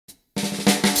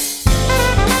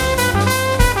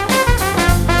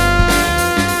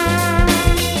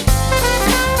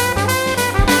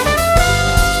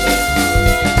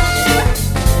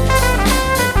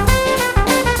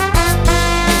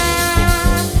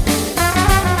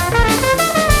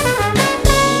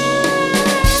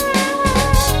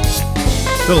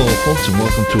Hello, folks, and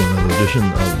welcome to another edition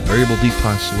of Variable Deep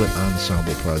Postulate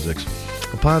Ensemble Projects,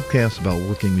 a podcast about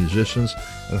working musicians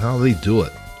and how they do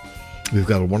it. We've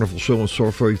got a wonderful show in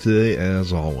store for you today,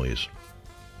 as always.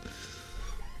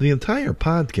 The entire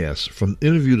podcast, from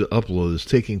interview to upload, is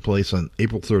taking place on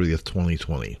April 30th,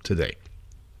 2020, today.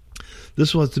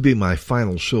 This was to be my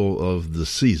final show of the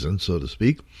season, so to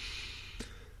speak.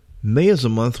 May is a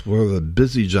month where the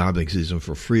busy jobbing season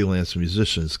for freelance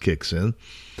musicians kicks in,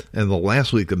 and the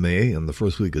last week of May and the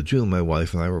first week of June, my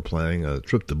wife and I were planning a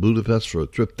trip to Budapest for a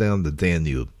trip down the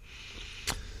Danube.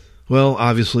 Well,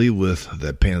 obviously, with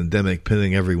the pandemic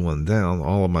pinning everyone down,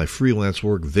 all of my freelance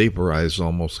work vaporized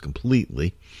almost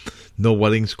completely. No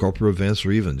weddings, corporate events,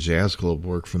 or even jazz club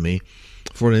work for me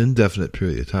for an indefinite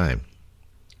period of time.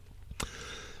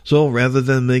 So rather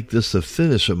than make this the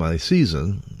finish of my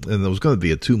season, and it was going to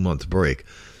be a 2-month break,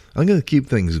 I'm going to keep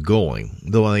things going,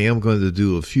 though I am going to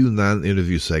do a few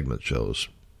non-interview segment shows.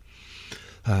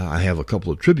 I have a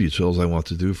couple of tribute shows I want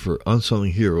to do for unsung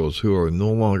heroes who are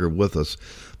no longer with us,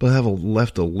 but have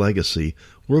left a legacy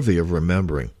worthy of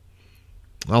remembering.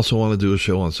 I also want to do a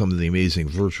show on some of the amazing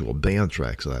virtual band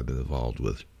tracks that I've been involved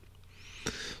with.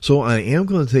 So I am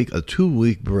going to take a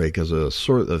 2-week break as a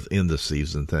sort of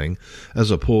end-of-season thing,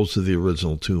 as opposed to the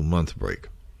original 2-month break.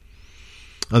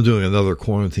 I'm doing another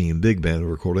quarantine big band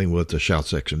recording with the Shout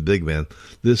Section Big Band.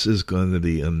 This is going to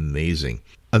be amazing.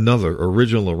 Another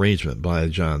original arrangement by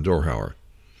John Dorhauer.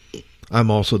 I'm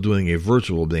also doing a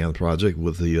virtual band project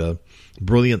with the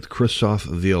brilliant Christophe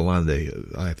Violande.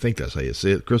 I think that's how you say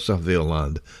it, Christophe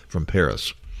Violande from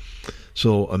Paris.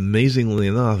 So amazingly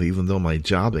enough, even though my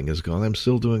jobbing is gone, I'm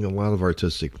still doing a lot of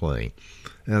artistic playing.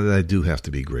 And I do have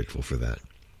to be grateful for that.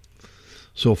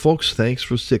 So folks, thanks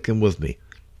for sticking with me.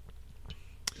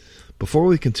 Before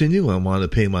we continue, I want to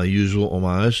pay my usual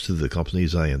homage to the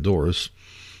companies I endorse.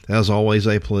 As always,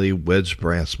 I play wedge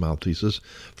brass mouthpieces,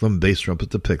 from bass trumpet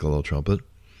to piccolo trumpet.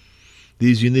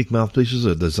 These unique mouthpieces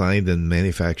are designed and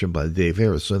manufactured by Dave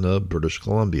Harrison of British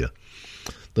Columbia.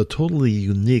 The totally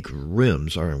unique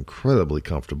rims are incredibly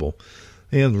comfortable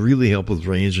and really help with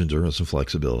range, endurance, and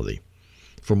flexibility.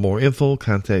 For more info,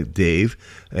 contact Dave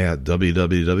at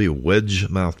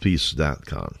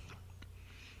www.wedgemouthpiece.com.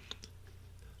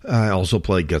 I also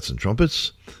play Getzen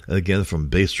trumpets, and again from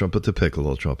bass trumpet to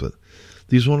piccolo trumpet.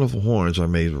 These wonderful horns are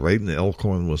made right in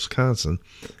Elkhorn, Wisconsin,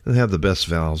 and have the best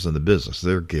valves in the business.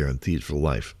 They're guaranteed for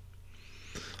life.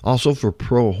 Also, for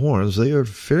pro horns, they are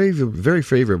very, very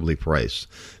favorably priced.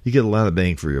 You get a lot of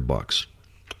bang for your bucks.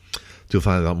 To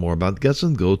find out more about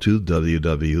Getzen, go to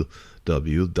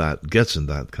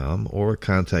www.getzen.com or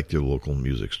contact your local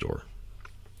music store.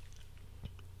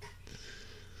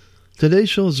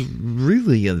 Today's show is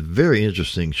really a very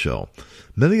interesting show.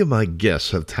 Many of my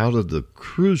guests have touted the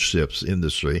cruise ships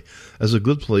industry as a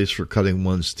good place for cutting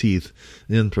one's teeth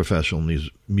in professional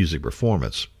music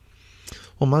performance.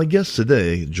 Well, my guest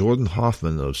today, Jordan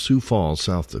Hoffman of Sioux Falls,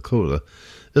 South Dakota,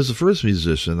 is the first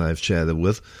musician I've chatted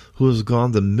with who has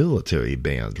gone the military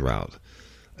band route.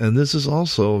 And this is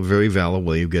also a very valid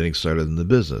way of getting started in the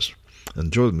business.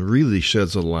 And Jordan really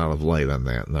sheds a lot of light on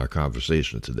that in our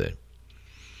conversation today.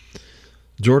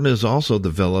 Jordan has also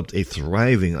developed a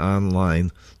thriving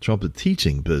online trumpet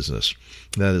teaching business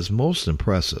that is most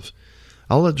impressive.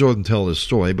 I'll let Jordan tell his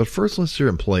story, but first let's hear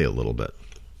him play a little bit.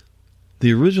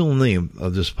 The original name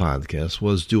of this podcast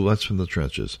was Duets from the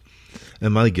Trenches,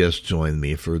 and my guest joined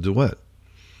me for a duet.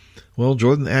 Well,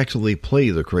 Jordan actually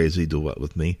played a crazy duet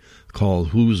with me called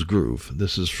Who's Groove.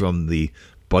 This is from the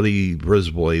Buddy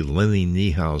Brisbois Lenny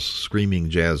Niehaus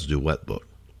Screaming Jazz Duet book.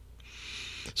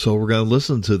 So we're going to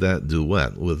listen to that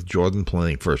duet with Jordan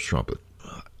playing first trumpet.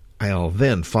 I'll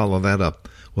then follow that up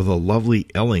with a lovely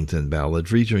Ellington ballad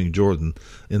featuring Jordan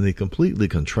in a completely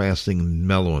contrasting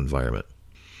mellow environment.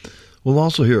 We'll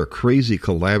also hear a crazy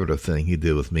collaborative thing he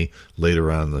did with me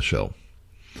later on in the show.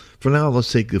 For now,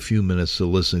 let's take a few minutes to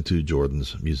listen to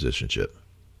Jordan's musicianship.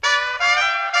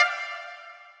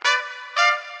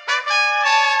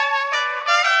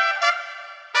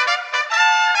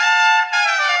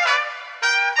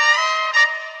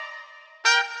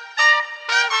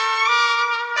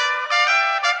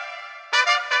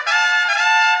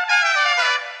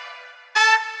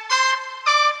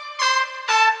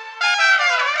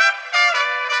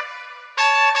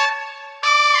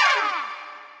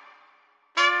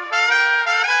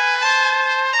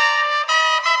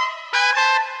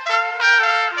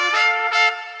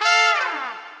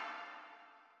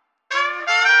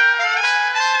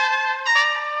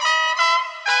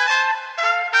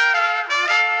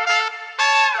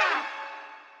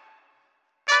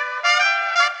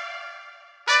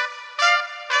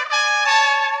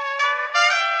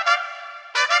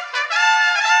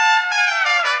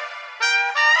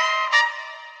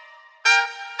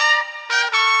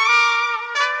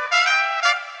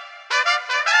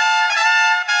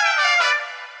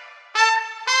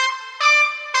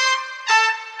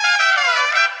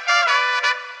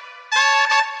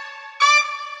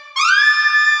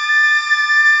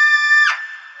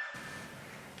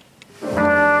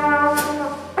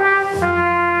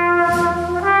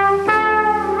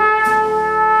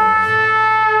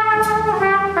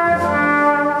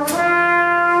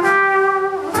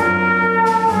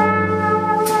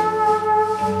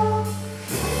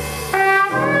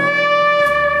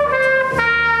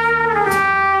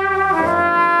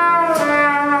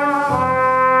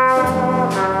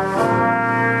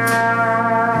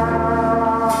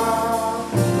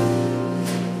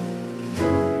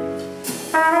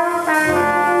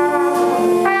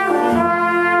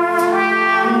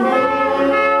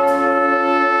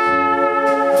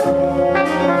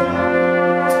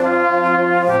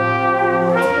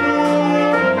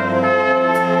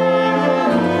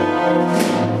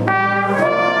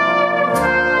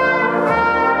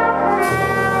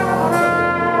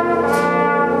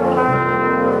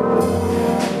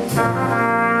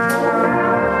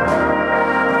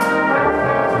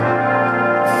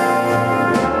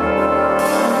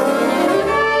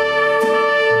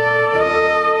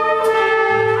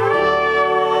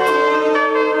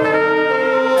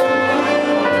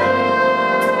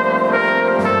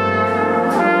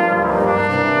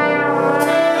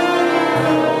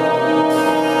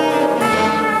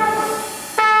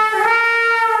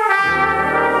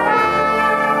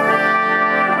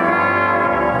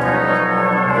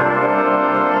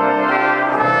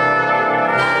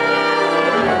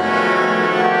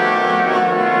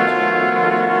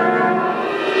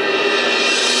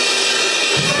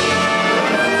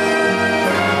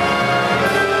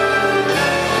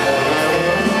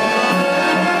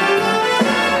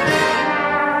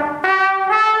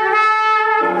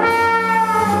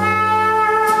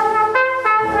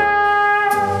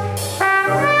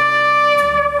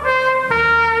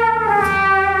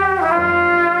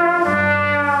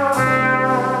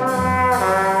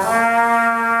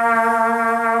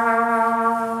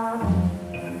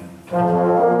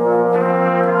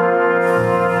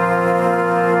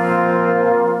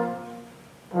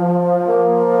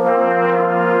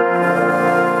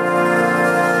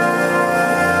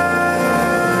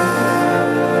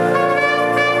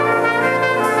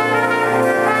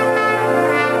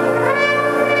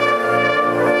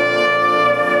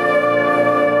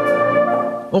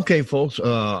 Okay, folks,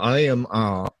 I am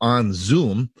on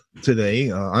Zoom today.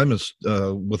 I'm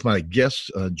with my guest,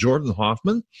 Jordan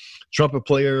Hoffman, trumpet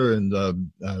player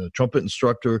and trumpet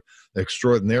instructor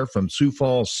extraordinaire from Sioux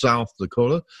Falls, South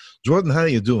Dakota. Jordan, how are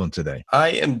you doing today? I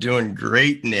am doing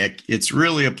great, Nick. It's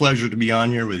really a pleasure to be on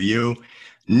here with you.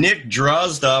 Nick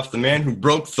Drozdoff, the man who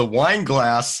broke the wine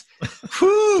glass.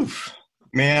 Whew,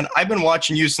 man, I've been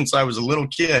watching you since I was a little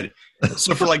kid.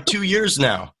 So for like 2 years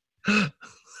now.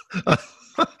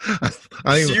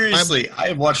 Seriously, I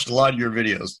have watched a lot of your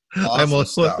videos.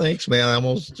 Awesome thanks, man. I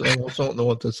almost don't know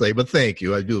what to say, but thank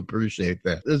you. I do appreciate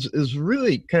that. It's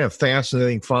really kind of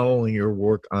fascinating following your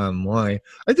work online.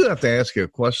 I do have to ask you a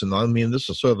question. I mean, this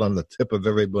is sort of on the tip of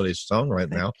everybody's tongue right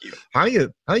now. How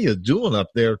you doing up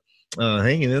there,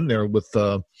 hanging in there with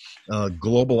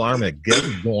global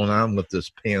Armageddon going on with this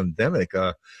pandemic?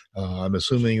 I'm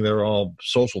assuming they're all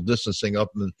social distancing up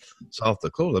in South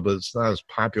Dakota, but it's not as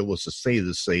populous a state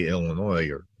as, say, Illinois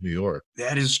or New York.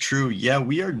 That is true. Yeah,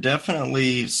 we are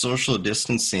definitely social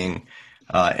distancing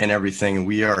and everything.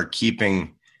 We are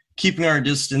keeping our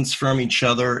distance from each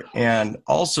other. And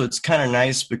also, it's kind of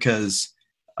nice because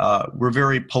we're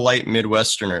very polite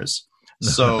Midwesterners.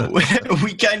 So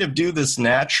we kind of do this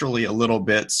naturally a little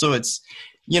bit. So it's,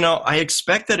 I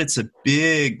expect that it's a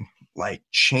big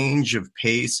change of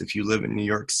pace if you live in New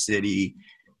York City,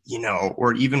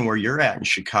 or even where you're at in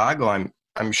Chicago.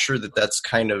 I'm sure that that's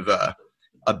kind of a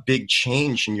big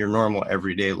change in your normal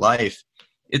everyday life.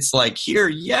 It's like here,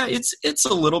 yeah, it's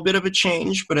a little bit of a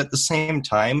change, but at the same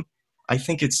time, I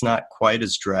think it's not quite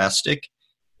as drastic.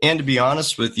 And to be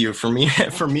honest with you, for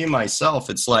me myself,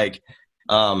 it's like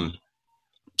I'm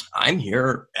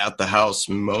here at the house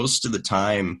most of the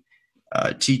time.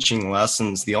 Teaching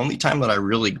lessons. The only time that I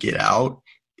really get out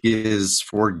is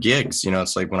for gigs.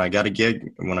 It's like when I got a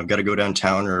gig, when I've got to go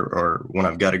downtown or when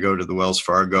I've got to go to the Wells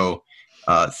Fargo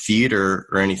theater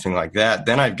or anything like that,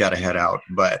 then I've got to head out.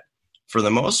 But for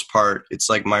the most part, it's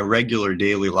like my regular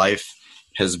daily life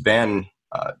has been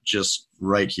just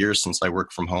right here since I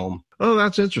work from home. Oh,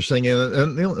 that's interesting,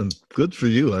 and good for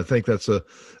you. I think that's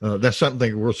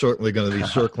something we're certainly going to be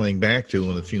circling back to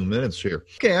in a few minutes here.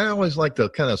 Okay, I always like to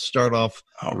kind of start off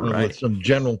with some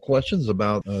general questions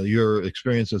about your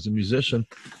experience as a musician.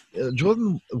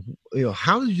 Jordan,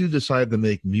 how did you decide to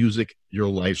make music your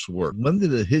life's work? When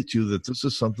did it hit you that this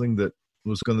is something that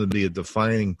was going to be a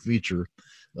defining feature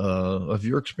of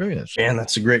your experience? Man,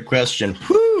 that's a great question.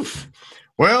 Whew.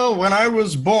 Well, when I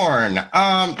was born,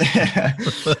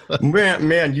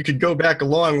 man, you could go back a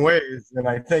long ways, and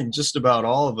I think just about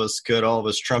all of us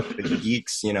trumpet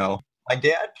geeks, My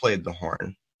dad played the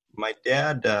horn. My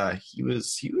dad, he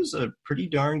was a pretty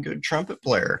darn good trumpet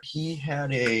player. He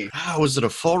had was it a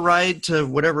full ride to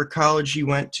whatever college he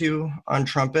went to on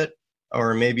trumpet?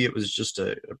 Or maybe it was just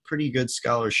a pretty good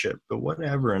scholarship, but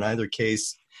whatever, in either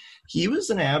case, he was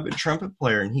an avid trumpet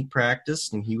player, and he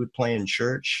practiced, and he would play in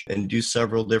church and do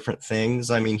several different things.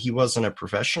 I mean, he wasn't a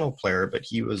professional player, but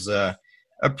he was a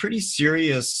pretty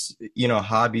serious,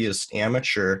 hobbyist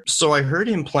amateur. So I heard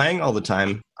him playing all the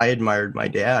time. I admired my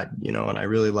dad, and I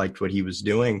really liked what he was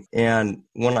doing. And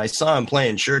when I saw him play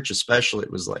in church, especially,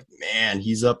 it was like, man,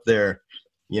 he's up there,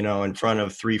 in front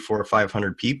of 300, 400,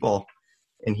 500 people.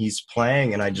 And he's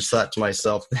playing, and I just thought to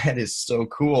myself, that is so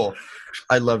cool.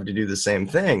 I'd love to do the same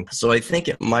thing. So I think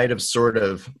it might have sort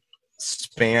of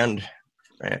spanned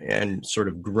and sort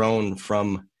of grown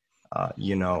from,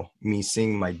 me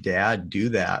seeing my dad do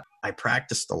that. I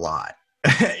practiced a lot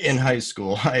in high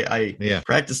school. I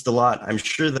practiced a lot. I'm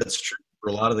sure that's true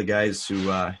for a lot of the guys who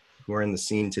are in the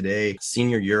scene today.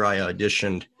 Senior year, I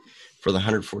auditioned for the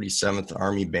 147th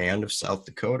Army Band of South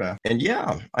Dakota. And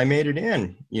yeah, I made it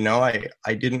in.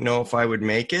 I didn't know if I would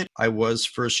make it. I was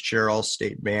first chair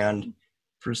all-state band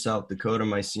for South Dakota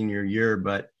my senior year,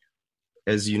 but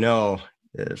as you know,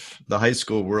 if the high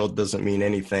school world doesn't mean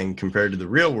anything compared to the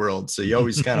real world, so you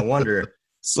always kind of wonder.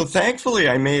 So thankfully,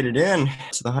 I made it in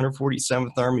to the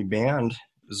 147th Army Band.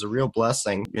 It was a real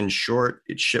blessing. In short,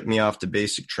 it shipped me off to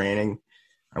basic training.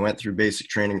 I went through basic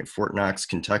training at Fort Knox,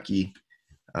 Kentucky,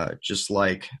 just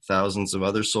like thousands of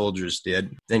other soldiers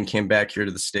did. Then came back here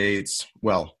to the States,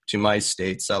 to my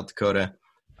state, South Dakota,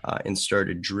 and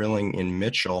started drilling in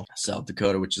Mitchell, South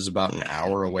Dakota, which is about an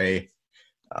hour away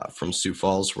from Sioux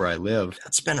Falls, where I live.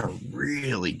 That's been a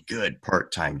really good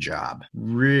part-time job,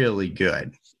 really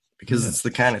good, because it's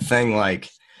the kind of thing like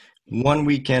one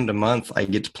weekend a month I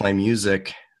get to play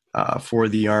music for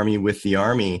the Army, with the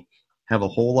Army, have a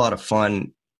whole lot of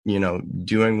fun,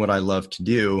 doing what I love to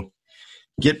do.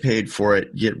 get paid for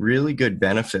it, get really good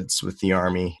benefits with the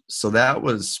Army. So that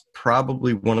was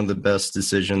probably one of the best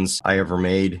decisions I ever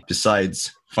made,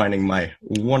 besides finding my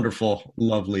wonderful,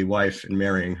 lovely wife and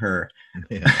marrying her.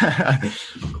 Yeah.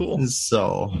 Cool.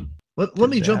 So let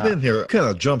me jump in here. Kind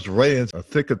of jumps right into a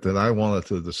thicket that I wanted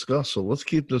to discuss. So let's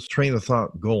keep this train of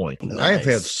thought going. Nice. I have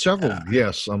had several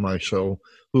guests on my show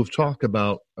who've talked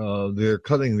about they're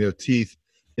cutting their teeth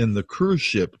in the cruise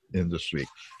ship industry.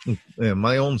 And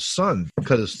my own son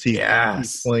cut his teeth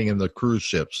playing in the cruise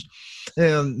ships.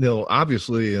 And,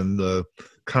 obviously in the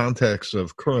context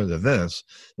of current events,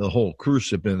 the whole cruise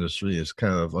ship industry is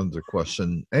kind of under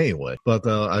question anyway. But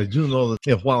I do know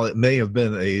that while it may have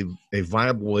been a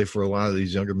viable way for a lot of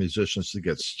these younger musicians to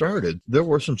get started, there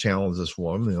were some challenges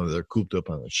for them. They're cooped up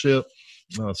on a ship.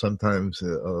 Sometimes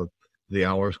the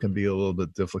hours can be a little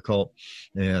bit difficult.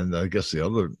 And I guess the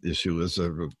other issue is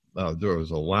there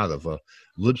was a lot of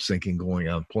lip syncing going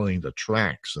on, playing the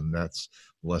tracks, and that's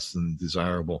less than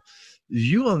desirable.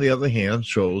 You, on the other hand,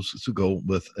 chose to go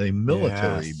with a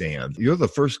military band. You're the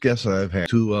first guest that I've had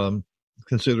to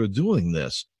consider doing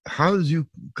this. How did you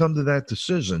come to that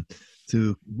decision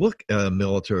to look at a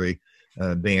military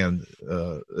band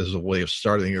as a way of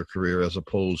starting your career, as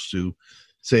opposed to,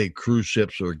 say, cruise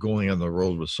ships or going on the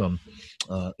road with some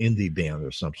indie band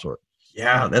or some sort?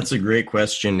 Yeah, that's a great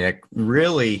question, Nick.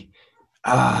 Really,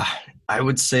 I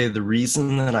would say the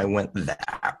reason that I went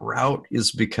that route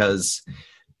is because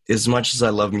as much as I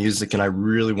love music and I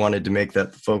really wanted to make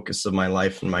that the focus of my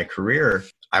life and my career,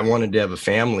 I wanted to have a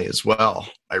family as well.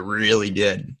 I really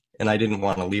did. And I didn't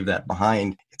want to leave that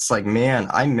behind. It's like, man,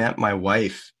 I met my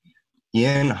wife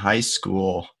in high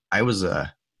school. Was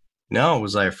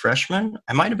I a freshman?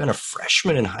 I might have been a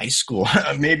freshman in high school,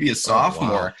 maybe a sophomore.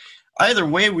 Oh, wow. Either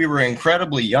way, we were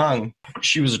incredibly young.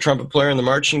 She was a trumpet player in the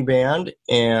marching band,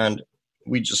 and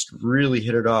we just really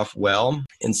hit it off well.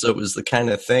 And so it was the kind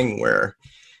of thing where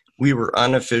we were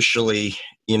unofficially,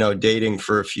 dating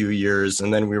for a few years,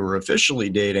 and then we were officially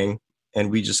dating,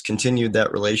 and we just continued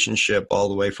that relationship all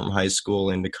the way from high school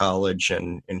into college,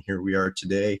 and here we are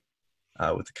today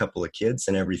with a couple of kids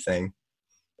and everything.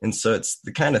 And so it's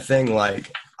the kind of thing,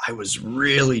 like, I was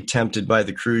really tempted by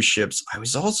the cruise ships. I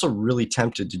was also really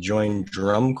tempted to join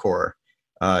drum corps,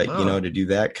 to do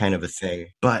that kind of a thing.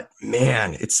 But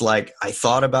man, it's like, I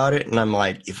thought about it and I'm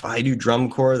like, if I do drum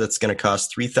corps, that's going to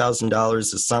cost $3,000 a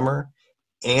summer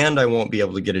and I won't be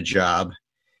able to get a job.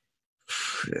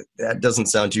 That doesn't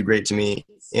sound too great to me.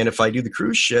 And if I do the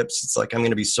cruise ships, it's like, I'm going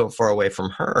to be so far away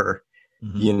from her.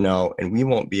 Mm-hmm. And we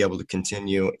won't be able to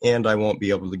continue, and I won't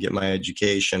be able to get my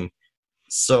education.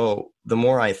 So the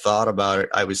more I thought about it,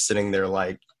 I was sitting there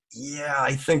like, yeah,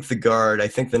 I think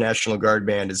the National Guard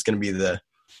Band is going to be the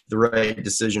right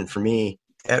decision for me.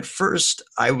 At first,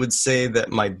 I would say that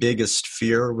my biggest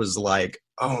fear was like,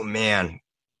 oh man,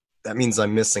 that means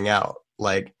I'm missing out.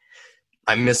 Like,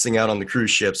 I'm missing out on the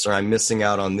cruise ships, or I'm missing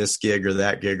out on this gig or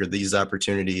that gig or these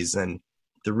opportunities. And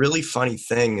the really funny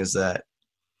thing is that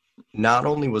not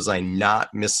only was I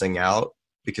not missing out,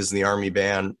 because the Army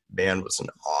band was an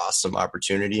awesome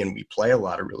opportunity and we play a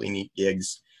lot of really neat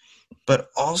gigs, but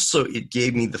also it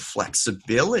gave me the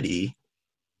flexibility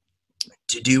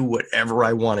to do whatever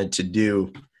I wanted to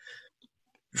do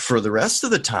for the rest of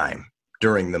the time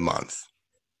during the month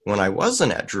when I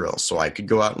wasn't at drill. So I could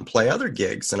go out and play other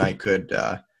gigs, and I could,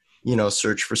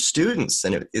 search for students.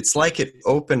 And it's like it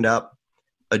opened up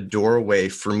a doorway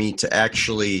for me to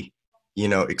actually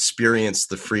experience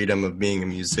the freedom of being a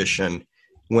musician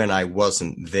when I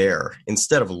wasn't there,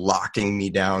 instead of locking me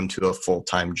down to a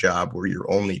full-time job where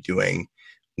you're only doing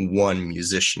one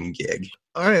musician gig.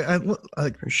 All right.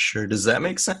 For sure. Does that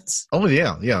make sense? Oh,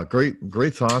 yeah. Yeah.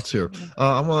 Great thoughts here.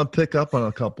 I want to pick up on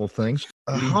a couple of things.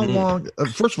 How long,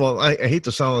 first of all, I hate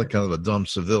to sound like kind of a dumb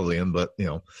civilian, but,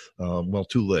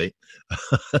 too late.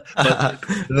 But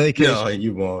in any case, no,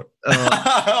 you won't.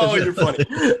 You're funny.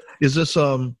 Is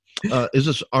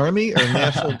this Army or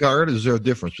National Guard? Is there a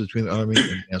difference between Army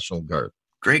and National Guard?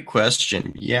 Great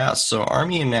question. Yeah, so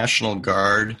Army and National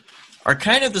Guard are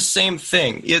kind of the same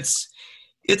thing. It's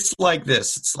like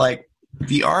this. It's like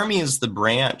the Army is the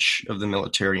branch of the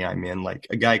military I'm in. Like,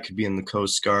 a guy could be in the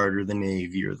Coast Guard or the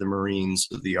Navy or the Marines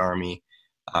or the Army,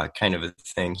 kind of a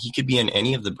thing. He could be in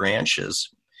any of the branches.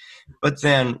 But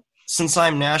then, since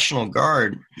I'm National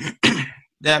Guard,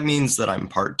 that means that I'm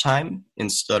part-time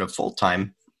instead of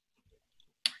full-time,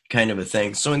 kind of a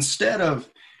thing. So instead of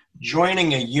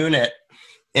joining a unit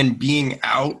and being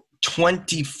out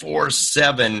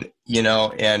 24/7,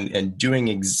 and doing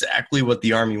exactly what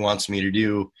the Army wants me to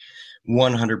do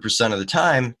 100% of the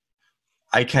time,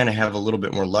 I kind of have a little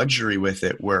bit more luxury with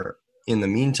it, where in the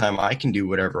meantime, I can do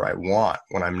whatever I want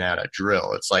when I'm not at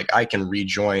drill. It's like I can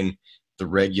rejoin the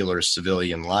regular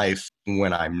civilian life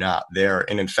when I'm not there.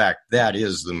 And in fact, that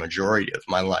is the majority of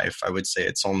my life. I would say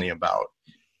it's only about,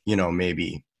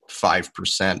 maybe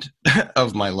 5%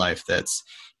 of my life that's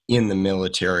in the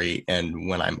military and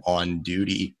when I'm on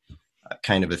duty,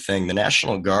 kind of a thing. The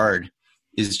National Guard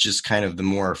is just kind of the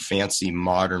more fancy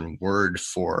modern word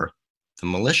for the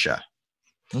militia.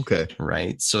 Okay.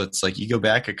 Right. So it's like you go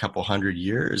back a couple hundred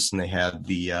years and they had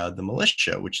the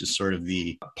militia, which is sort of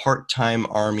the part-time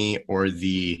army, or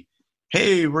the,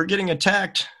 hey, we're getting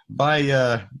attacked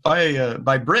by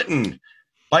Britain,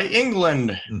 by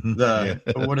England.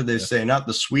 Mm-hmm. What did they say? Not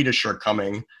the Swedish are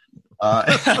coming.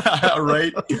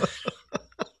 Right.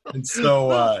 And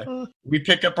so we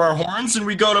pick up our horns and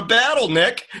we go to battle,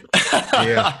 Nick.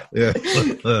 Yeah.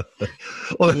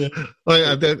 Well,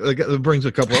 that brings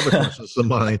a couple other questions to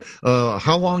mind.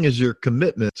 How long is your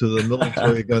commitment to the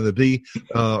military going to be?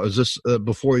 Is this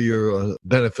before your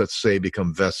benefits, say,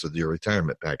 become vested, your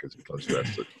retirement package becomes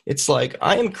vested? It's like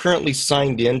I am currently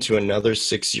signed into another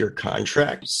 6-year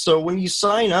contract. So when you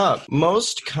sign up,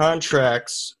 most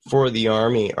contracts for the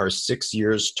Army are 6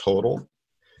 years total.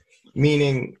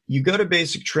 Meaning you go to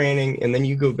basic training and then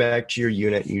you go back to your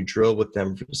unit and you drill with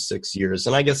them for 6 years.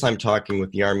 And I guess I'm talking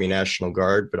with the Army National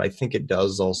Guard, but I think it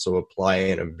does also apply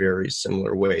in a very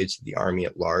similar way to the Army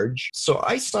at large. So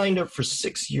I signed up for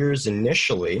 6 years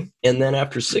initially. And then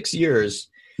after 6 years,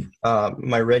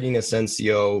 my readiness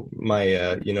NCO,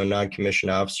 my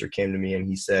non-commissioned officer, came to me and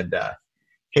he said,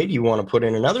 hey, do you want to put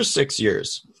in another 6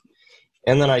 years?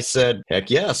 And then I said, heck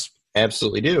yes,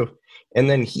 absolutely do. And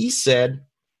then he said,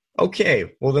 okay,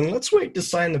 well then let's wait to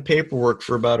sign the paperwork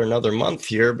for about another month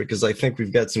here because I think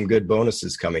we've got some good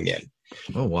bonuses coming in.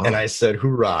 Oh, wow. And I said,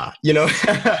 hoorah.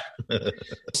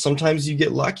 Sometimes you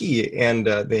get lucky and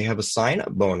they have a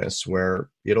sign-up bonus where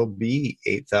it'll be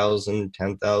 $8,000,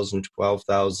 $10,000,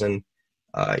 $12,000.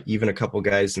 Even a couple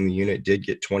guys in the unit did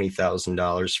get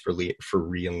 $20,000 for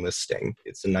re-enlisting.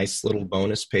 It's a nice little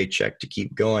bonus paycheck to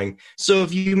keep going. So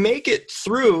if you make it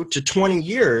through to 20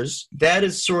 years, that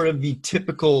is sort of the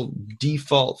typical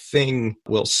default thing.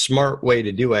 Well, smart way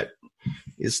to do it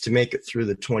is to make it through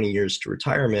the 20 years to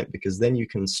retirement, because then you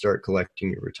can start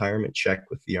collecting your retirement check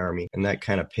with the Army, and that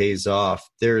kind of pays off.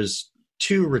 There's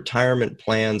 2 retirement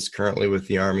plans currently with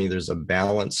the Army. There's a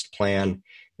balanced plan,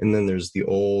 and then there's the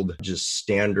old, just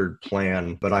standard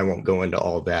plan, but I won't go into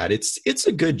all that. It's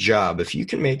a good job. If you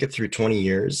can make it through 20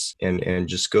 years and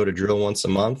just go to drill once a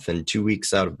month and 2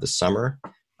 weeks out of the summer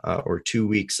or 2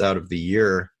 weeks out of the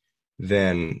year,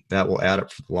 then that will add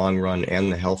up for the long run.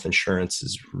 And the health insurance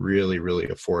is really, really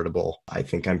affordable. I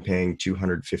think I'm paying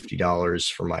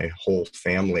 $250 for my whole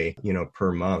family,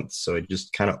 per month. So it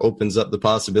just kind of opens up the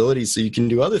possibilities so you can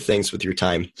do other things with your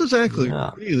time. This is actually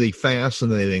really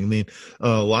fascinating. I mean,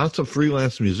 lots of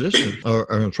freelance musicians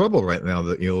are in trouble right now.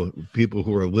 That people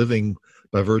who are living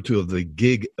by virtue of the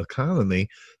gig economy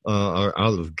are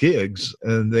out of gigs,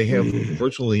 and they have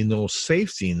virtually no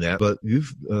safety net. But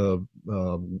you've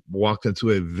walked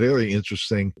into a very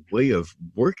interesting way of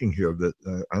working here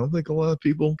that I don't think a lot of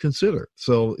people consider.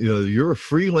 So, you're a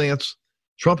freelance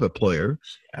trumpet player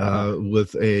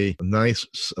with a nice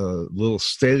little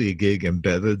steady gig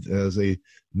embedded as a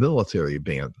military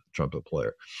band trumpet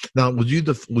player. Now, would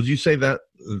you say that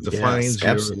defines yes,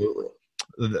 absolutely.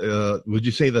 Would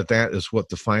you say that is what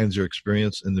defines your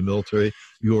experience in the military?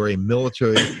 You are a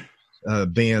military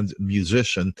band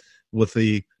musician with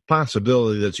the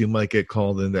possibility that you might get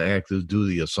called into active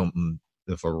duty or something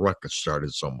if a ruckus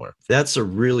started somewhere. That's a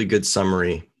really good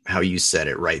summary, how you said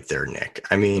it right there, Nick.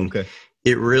 I mean,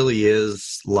 It really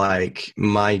is like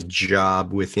my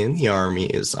job within the Army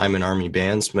is I'm an Army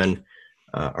bandsman,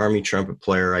 Army trumpet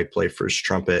player. I play first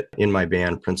trumpet in my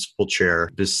band, principal chair.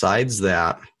 Besides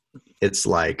that, it's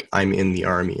like I'm in the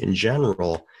Army in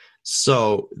general.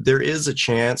 So there is a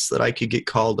chance that I could get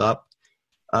called up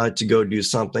to go do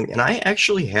something. And I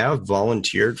actually have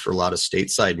volunteered for a lot of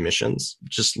stateside missions,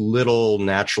 just little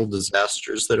natural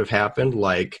disasters that have happened.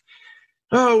 Like,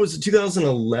 was it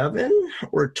 2011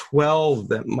 or 12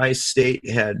 that my state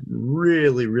had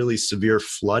really, really severe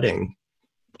flooding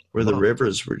where the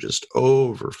rivers were just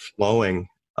overflowing.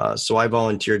 So I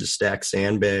volunteered to stack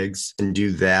sandbags and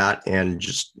do that and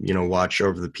just, watch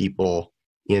over the people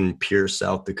in Pierce,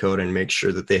 South Dakota, and make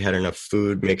sure that they had enough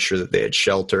food, make sure that they had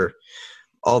shelter,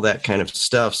 all that kind of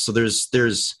stuff. So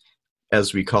there's,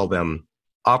 as we call them,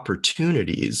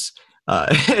 opportunities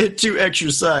to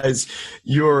exercise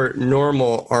your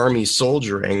normal Army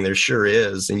soldiering. There sure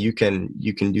is. And you can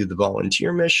do the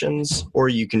volunteer missions, or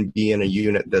you can be in a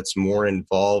unit that's more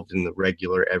involved in the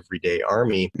regular everyday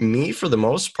Army. Me, for the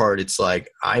most part, it's like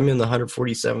I'm in the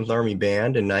 147th Army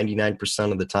Band, and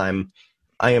 99% of the time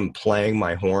I am playing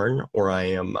my horn, or I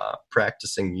am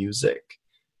practicing music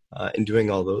and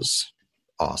doing all those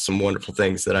awesome, wonderful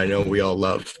things that I know we all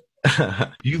love.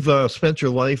 You've spent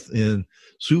your life in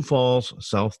Sioux Falls,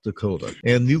 South Dakota,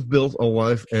 and you've built a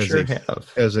life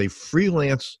as a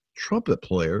freelance trumpet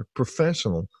player,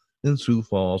 professional in Sioux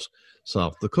Falls,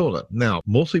 South Dakota. Now,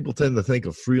 most people tend to think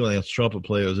of freelance trumpet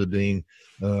players as being,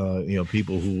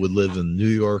 people who would live in New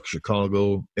York,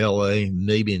 Chicago, L.A.,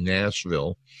 maybe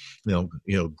Nashville,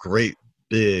 great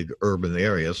big urban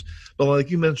areas. But like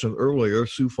you mentioned earlier,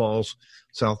 Sioux Falls,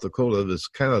 South Dakota is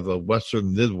kind of a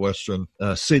Midwestern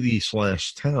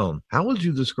city/town. How would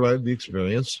you describe the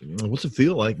experience? What's it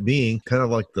feel like being kind of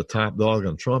like the top dog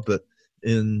on trumpet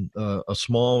in a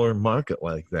smaller market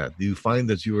like that? Do you find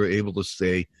that you were able to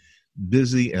stay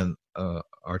busy and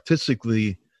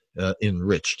artistically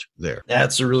enriched there?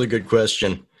 That's a really good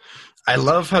question. I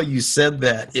love how you said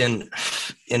that in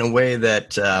a way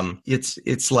that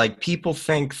it's like people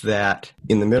think that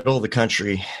in the middle of the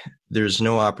country there's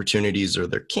no opportunities, or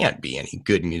there can't be any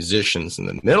good musicians in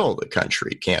the middle of the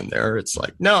country, can there? It's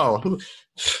like, no,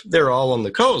 they're all on the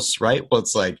coast, right? Well,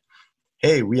 it's like,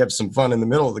 hey, we have some fun in the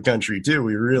middle of the country too.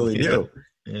 We really do.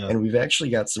 Yeah. And we've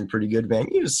actually got some pretty good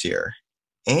venues here.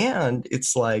 And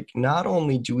it's like, not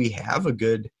only do we have a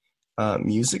good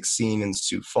music scene in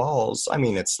Sioux Falls, I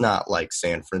mean, it's not like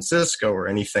San Francisco or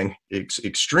anything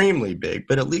extremely big,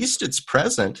 but at least it's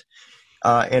present.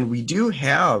 And we do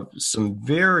have some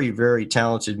very, very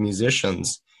talented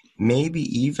musicians, maybe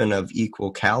even of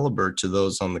equal caliber to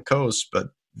those on the coast, but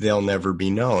they'll never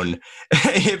be known.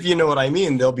 If you know what I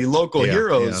mean, they'll be local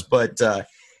heroes, but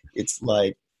it's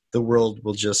like the world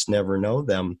will just never know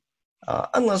them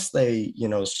unless they,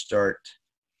 start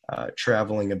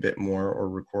traveling a bit more or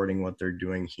recording what they're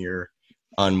doing here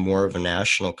on more of a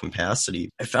national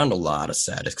capacity. I found a lot of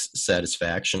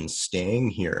satisfaction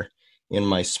staying here in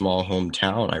my small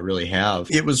hometown. I really have.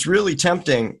 It was really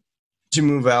tempting to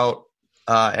move out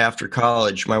after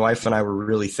college. My wife and I were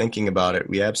really thinking about it.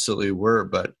 We absolutely were,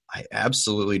 but I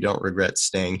absolutely don't regret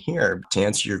staying here. To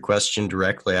answer your question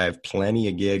directly, I have plenty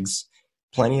of gigs,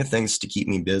 plenty of things to keep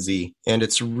me busy. And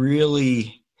it's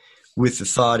really with the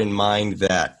thought in mind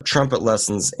that trumpet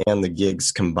lessons and the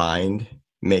gigs combined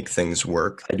make things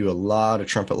work. I do a lot of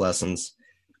trumpet lessons.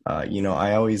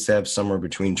 I always have somewhere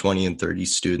between 20 and 30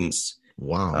 students.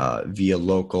 Wow. Via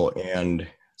local and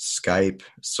Skype.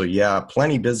 So yeah,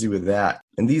 plenty busy with that.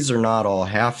 And these are not all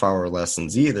half-hour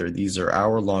lessons either. These are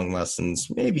hour-long lessons.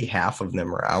 Maybe half of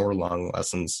them are hour-long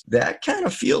lessons. That kind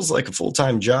of feels like a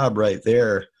full-time job right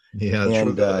there. Yeah,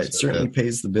 and it certainly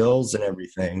pays the bills and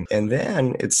everything. And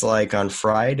then it's like on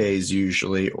Fridays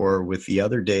usually, or with the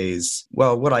other days,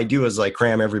 well, what I do is I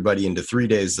cram everybody into 3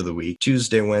 days of the week,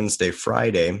 Tuesday, Wednesday,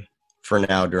 Friday. For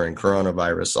now, during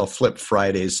coronavirus, I'll flip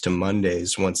Fridays to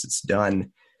Mondays once it's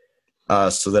done,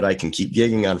 so that I can keep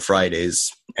gigging on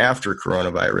Fridays after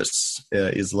coronavirus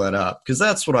is let up. Because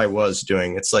that's what I was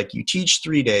doing. It's like you teach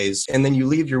 3 days, and then you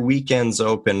leave your weekends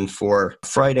open for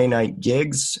Friday night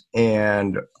gigs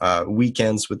and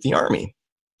weekends with the Army.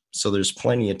 So there's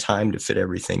plenty of time to fit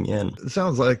everything in. It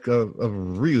sounds like a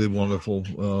really wonderful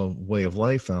way of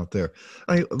life out there.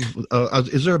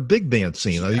 Is there a big band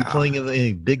scene? Are you playing in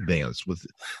any big bands?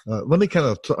 Let me kind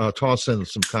of toss in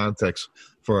some context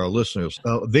for our listeners.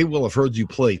 They will have heard you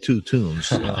play 2 tunes.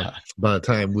 By the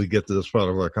time we get to this part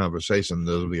of our conversation,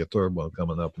 there'll be a third one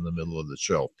coming up in the middle of the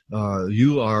show.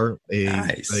 You are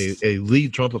a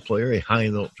lead trumpet player, a high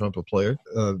note trumpet player.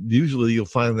 Usually you'll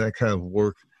find that kind of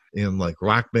work in like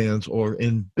rock bands or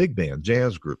in big band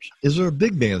jazz groups. Is there a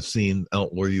big band scene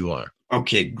out where you are?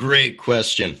 Okay, great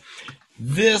question.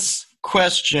 This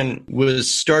question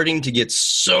was starting to get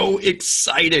so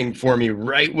exciting for me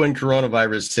right when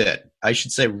coronavirus hit. I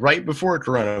should say right before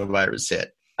coronavirus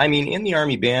hit. I mean, in the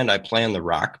Army Band, I play in the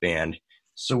rock band.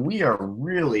 So we are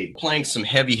really playing some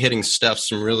heavy hitting stuff,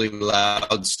 some really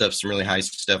loud stuff, some really high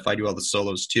stuff. I do all the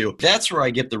solos too. That's where I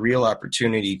get the real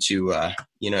opportunity to,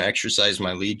 exercise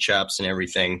my lead chops and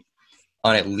everything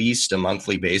on at least a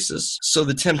monthly basis. So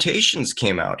the Temptations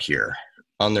came out here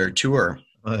on their tour.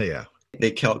 Oh, yeah.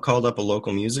 They called up a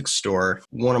local music store.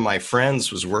 One of my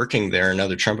friends was working there,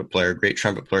 another trumpet player, great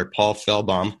trumpet player, Paul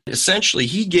Fellbaum. Essentially,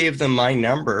 he gave them my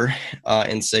number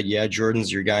and said, yeah,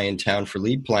 Jordan's your guy in town for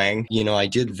lead playing. I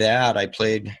did that. I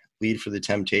played lead for the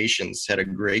Temptations, had a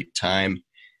great time.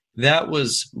 That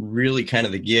was really kind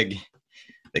of the gig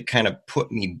that kind of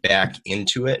put me back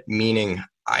into it, meaning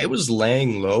I was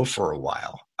laying low for a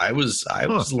while. I was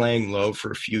laying low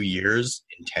for a few years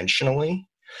intentionally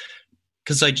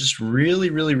because I just really,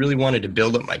 really, really wanted to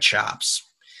build up my chops.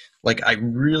 Like, I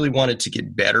really wanted to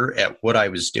get better at what I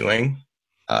was doing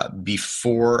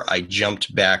before I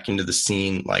jumped back into the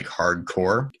scene like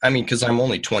hardcore. I mean, because I'm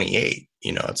only 28,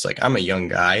 it's like I'm a young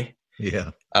guy.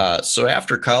 Yeah. So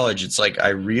after college, it's like I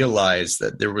realized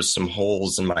that there was some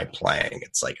holes in my playing.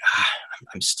 It's like,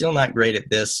 I'm still not great at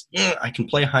this. I can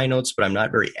play high notes, but I'm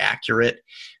not very accurate.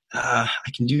 I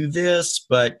can do this,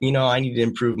 but, I need to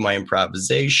improve my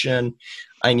improvisation.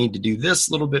 I need to do this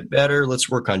a little bit better. Let's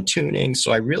work on tuning.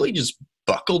 So I really just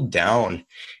buckled down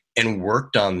and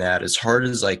worked on that as hard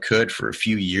as I could for a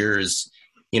few years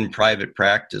in private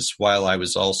practice while I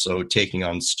was also taking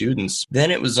on students.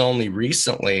 Then it was only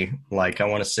recently, like I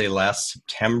want to say last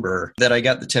September, that I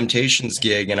got the Temptations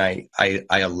gig, and I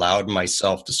allowed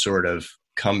myself to sort of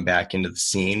come back into the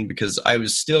scene because I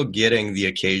was still getting the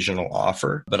occasional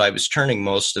offer, but I was turning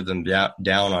most of them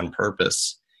down on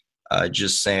purpose,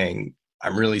 just saying,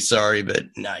 I'm really sorry, but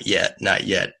not yet.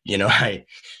 There's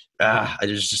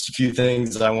just a few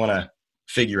things I want to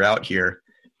figure out here.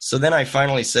 So then I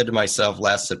finally said to myself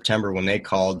last September when they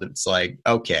called, it's like,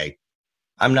 okay,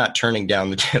 I'm not turning down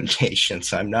the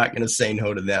Temptations. I'm not going to say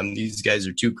no to them. These guys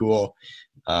are too cool.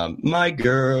 My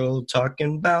girl,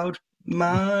 talking about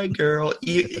my girl.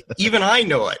 Even I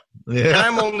know it. Yeah. And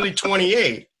I'm only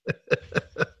 28.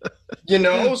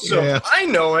 So yeah. I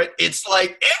know it. It's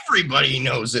like everybody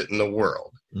knows it in the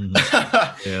world.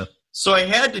 Mm-hmm. Yeah. So I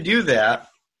had to do that.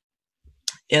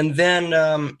 And then,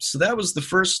 so that was the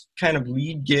first kind of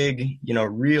lead gig,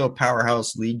 real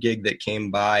powerhouse lead gig that came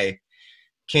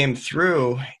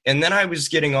through. And then I was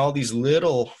getting all these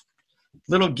little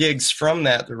gigs from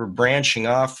that were branching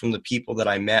off from the people that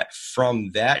I met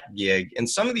from that gig. And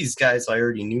some of these guys I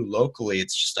already knew locally.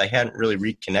 It's just I hadn't really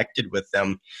reconnected with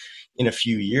them in a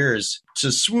few years. To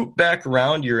swoop back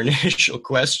around your initial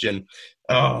question,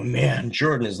 oh man,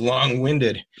 Jordan is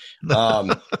long-winded.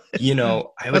 I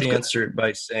would answer it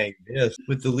by saying this.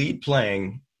 With the lead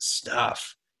playing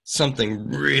stuff, something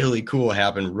really cool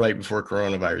happened right before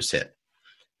coronavirus hit.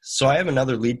 So I have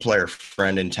another lead player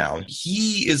friend in town.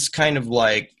 He is kind of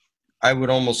like, I would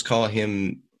almost call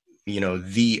him,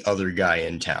 the other guy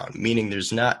in town, meaning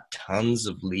there's not tons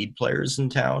of lead players in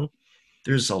town.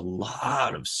 There's a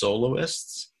lot of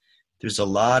soloists. There's a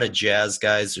lot of jazz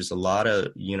guys. There's a lot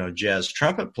of, jazz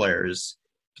trumpet players,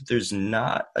 but there's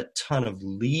not a ton of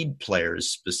lead players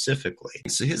specifically.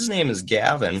 So his name is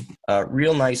Gavin, a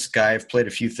real nice guy. I've played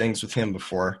a few things with him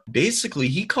before. Basically,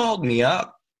 he called me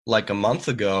up like a month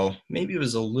ago, maybe it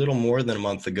was a little more than a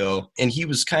month ago, and he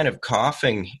was kind of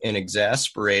coughing and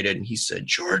exasperated. And he said,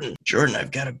 Jordan,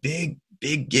 I've got a big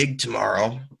gig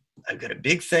tomorrow. I've got a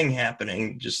big thing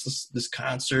happening, just this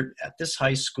concert at this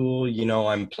high school.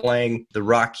 I'm playing the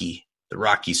Rocky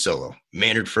solo,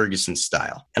 Maynard Ferguson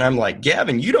style. And I'm like,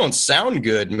 Gavin, you don't sound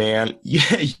good, man.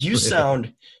 You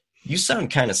sound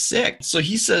kind of sick. So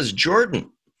he says,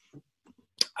 Jordan,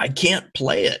 I can't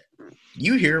play it.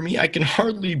 You hear me? I can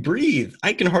hardly breathe.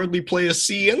 I can hardly play a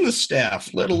C in the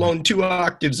staff, let alone 2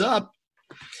 octaves up.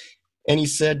 And he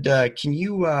said, can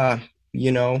you,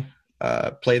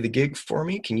 play the gig for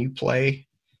me? Can you play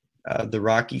the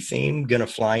Rocky theme, Gonna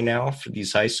Fly Now, for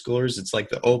these high schoolers? It's like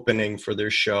the opening for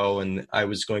their show, and I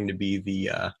was going to be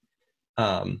the,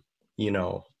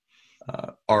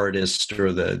 artist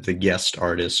or the guest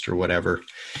artist or whatever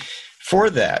for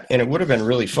that. And it would have been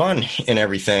really fun and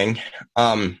everything.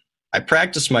 I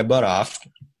practiced my butt off.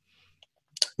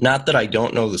 Not that I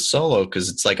don't know the solo, because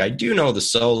it's like I do know the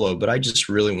solo, but I just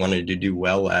really wanted to do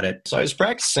well at it. So I was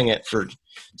practicing it for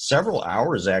several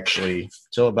hours, actually,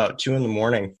 till about 2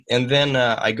 a.m. And then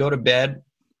I go to bed,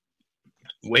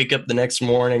 wake up the next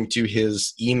morning to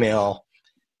his email,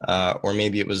 or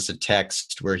maybe it was a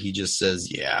text where he just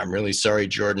says, yeah, I'm really sorry,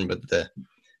 Jordan, but the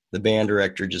band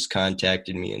director just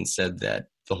contacted me and said that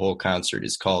the whole concert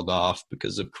is called off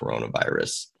because of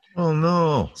coronavirus. Oh,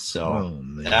 no. So,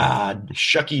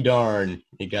 shucky darn,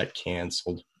 it got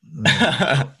canceled.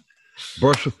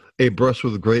 Brush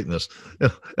with greatness.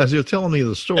 As you're telling me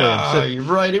the story, you're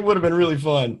right. It would have been really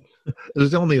fun. As you're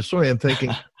telling me the story, I'm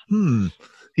thinking,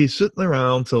 he's sitting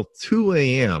around till 2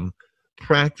 a.m.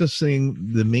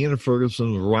 practicing the Maynard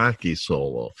Ferguson Rocky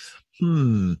solo.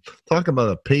 Talk about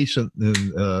a patient and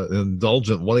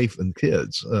indulgent wife and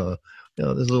kids. There's a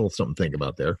little something to think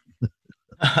about there.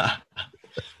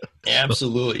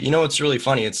 Absolutely. It's really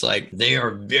funny. It's like they are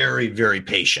very, very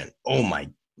patient. Oh my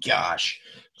gosh.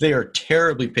 They are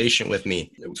terribly patient with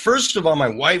me. First of all, my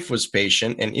wife was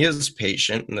patient and is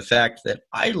patient in the fact that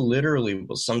I literally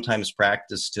will sometimes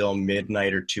practice till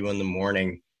midnight or 2 in the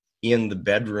morning in the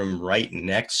bedroom right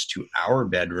next to our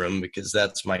bedroom, because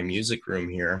that's my music room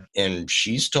here. And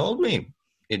she's told me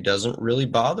it doesn't really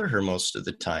bother her most of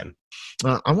the time.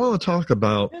 I want to talk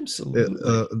about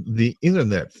the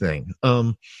internet thing.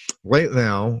 Right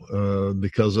now,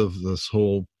 because of this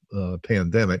whole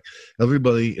pandemic,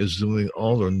 everybody is doing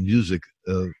all their music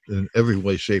in every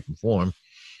way, shape, and form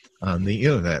on the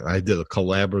internet. I did a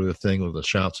collaborative thing with the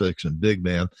Shot6 and Big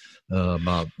Band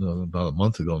about a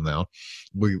month ago now.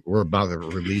 We're about to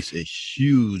release a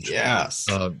huge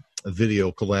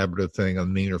video collaborative thing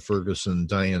on Maynard Ferguson,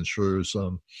 Diane Schuur's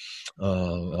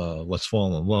Let's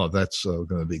Fall in Love. That's going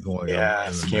to be going on.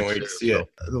 Yes, can't wait to see it.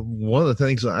 One of the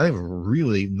things that I've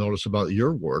really noticed about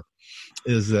your work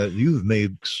is that you've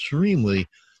made extremely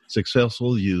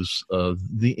successful use of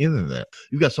the internet.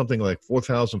 You've got something like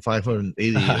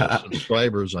 4,580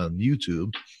 subscribers on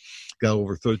YouTube, got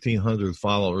over 1,300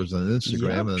 followers on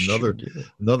Instagram, and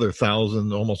another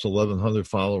 1,000, almost 1,100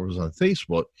 followers on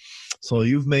Facebook. So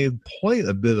you've made quite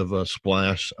a bit of a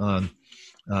splash on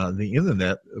the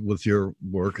internet with your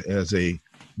work as a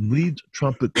lead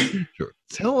trumpet teacher.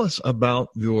 Tell us about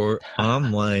your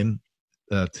online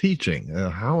teaching.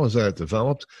 How is that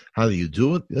developed? How do you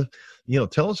do it?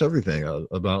 Tell us everything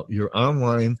about your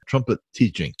online trumpet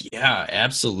teaching. Yeah,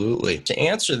 absolutely. To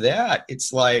answer that,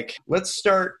 it's like, let's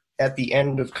start at the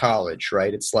end of college,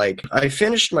 right? It's like I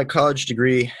finished my college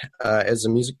degree as a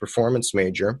music performance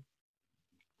major,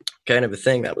 kind of a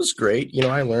thing. That was great.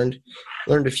 I learned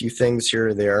a few things here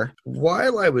or there.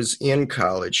 While I was in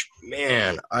college,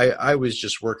 man, I was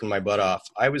just working my butt off.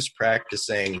 I was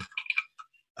practicing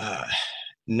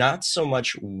not so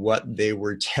much what they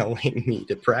were telling me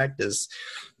to practice.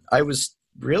 I was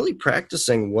really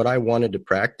practicing what I wanted to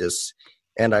practice,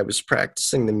 and I was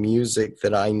practicing the music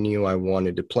that I knew I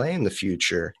wanted to play in the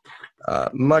future,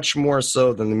 much more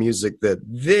so than the music that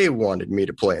they wanted me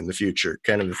to play in the future,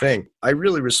 kind of a thing. I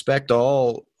really respect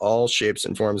all shapes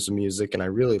and forms of music, and I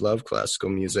really love classical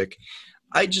music.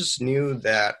 I just knew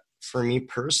that for me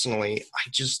personally,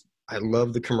 I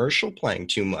love the commercial playing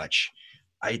too much.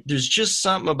 There's just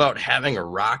something about having a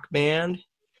rock band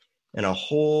and a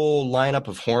whole lineup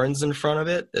of horns in front of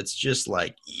it that's just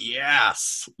like,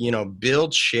 yes, Bill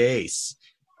Chase,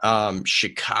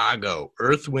 Chicago,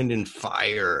 Earth, Wind, and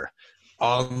Fire,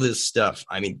 all this stuff.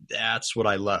 I mean, that's what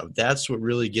I love. That's what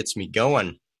really gets me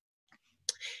going.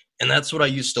 And that's what I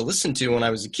used to listen to when I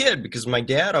was a kid, because my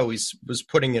dad always was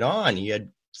putting it on. He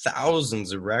had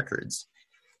thousands of records.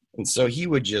 And so he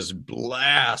would just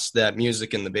blast that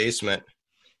music in the basement.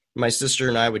 My sister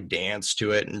and I would dance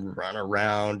to it and run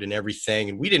around and everything.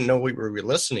 And we didn't know what we were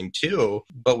listening to,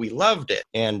 but we loved it.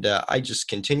 And I just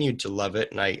continued to love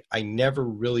it. And I never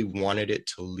really wanted it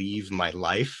to leave my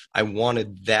life. I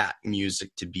wanted that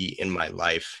music to be in my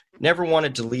life. Never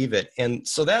wanted to leave it. And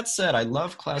so that said, I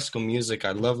love classical music.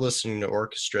 I love listening to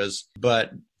orchestras,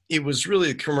 but it was really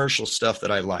the commercial stuff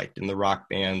that I liked, and the rock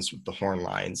bands with the horn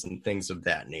lines and things of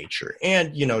that nature.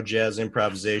 And, jazz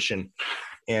improvisation.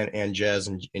 And jazz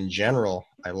in general,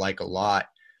 I like a lot.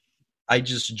 I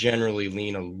just generally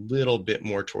lean a little bit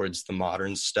more towards the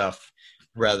modern stuff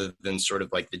rather than sort of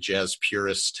like the jazz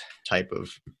purist type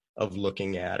of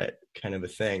looking at it, kind of a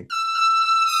thing.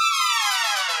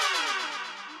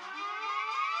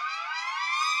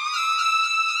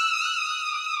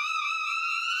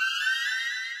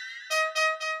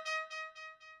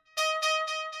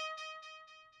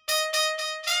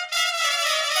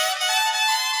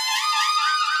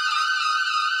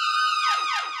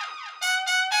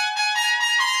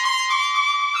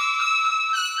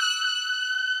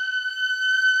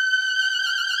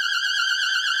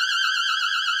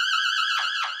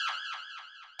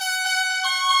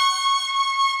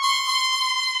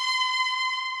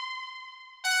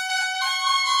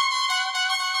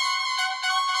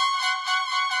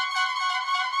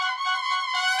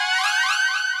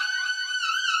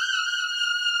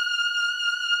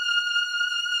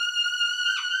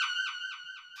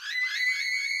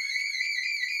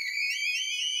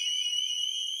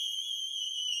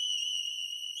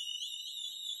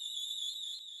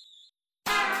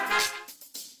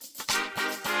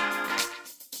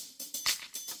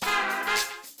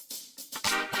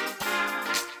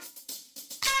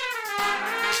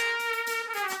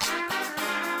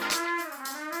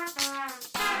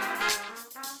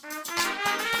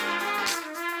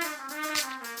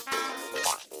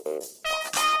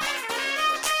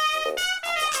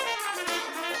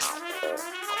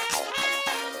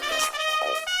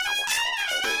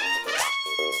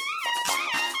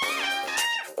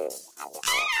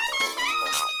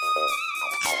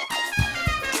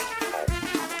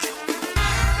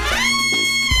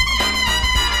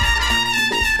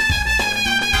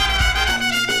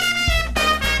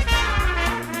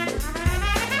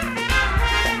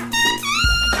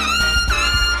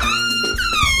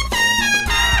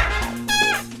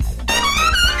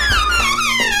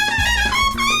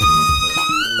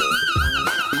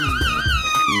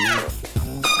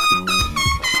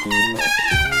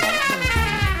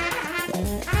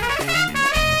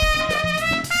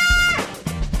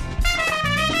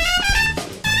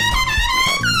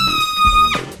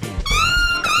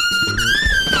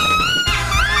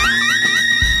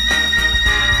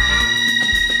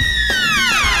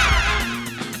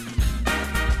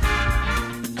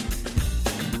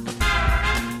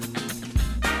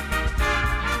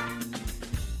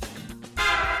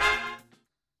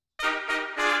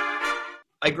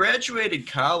 I graduated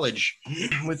college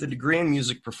with a degree in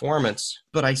music performance,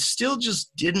 but I still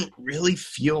just didn't really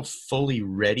feel fully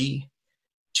ready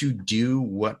to do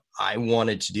what I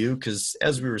wanted to do. Because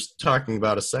as we were talking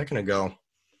about a second ago,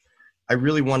 I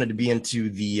really wanted to be into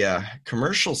the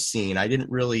commercial scene. I didn't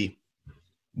really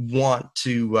want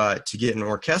to get an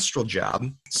orchestral job.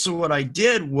 So what I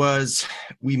did was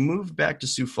we moved back to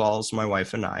Sioux Falls, my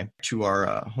wife and I, to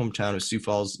our hometown of Sioux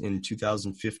Falls in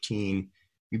 2015.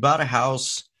 We bought a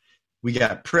house. We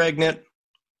got pregnant.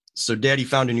 So Daddy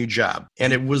found a new job.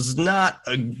 And it was not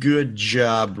a good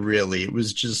job, really. It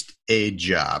was just a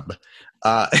job.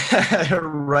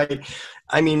 Right.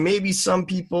 I mean, maybe some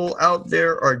people out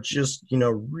there are just,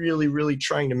 really, really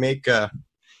trying to make a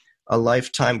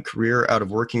lifetime career out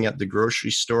of working at the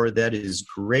grocery store. That is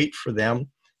great for them.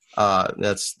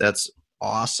 That's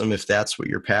awesome if that's what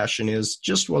your passion is.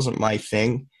 Just wasn't my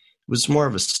thing. It was more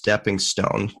of a stepping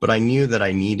stone, but I knew that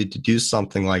I needed to do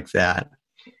something like that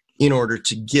in order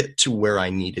to get to where I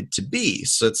needed to be.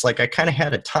 So it's like I kind of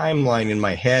had a timeline in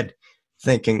my head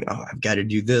thinking, oh, I've got to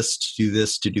do this, to do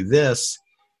this, to do this.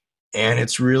 And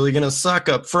it's really going to suck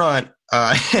up front.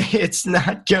 It's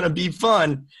not going to be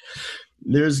fun.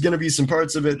 There's going to be some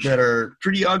parts of it that are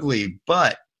pretty ugly,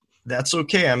 but that's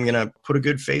okay. I'm going to put a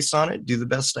good face on it, do the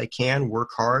best I can, work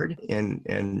hard,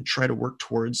 and try to work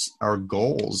towards our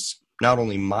goals. Not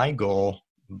only my goal,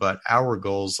 but our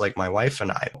goals, like my wife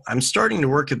and I. I'm starting to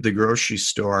work at the grocery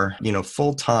store,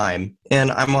 full time, and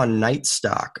I'm on night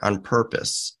stock on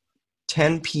purpose,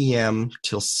 10 p.m.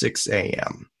 till 6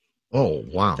 a.m. Oh,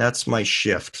 wow. That's my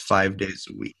shift 5 days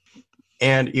a week.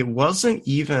 And it wasn't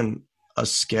even a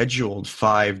scheduled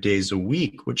 5 days a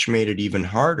week, which made it even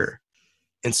harder.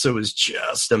 And so it was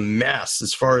just a mess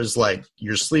as far as like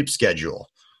your sleep schedule.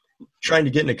 Trying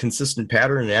to get in a consistent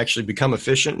pattern and actually become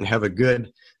efficient and have a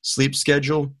good sleep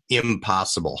schedule,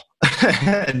 impossible.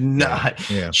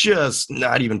 Just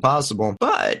not even possible.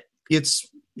 But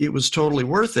it was totally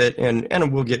worth it,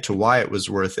 and we'll get to why it was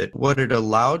worth it. What it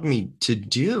allowed me to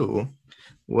do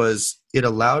was it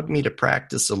allowed me to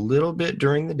practice a little bit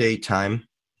during the daytime,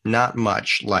 not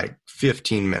much, like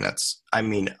 15 minutes. I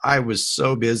mean, I was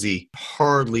so busy,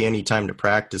 hardly any time to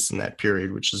practice in that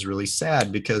period, which is really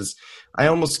sad because I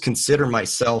almost consider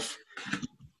myself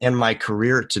and my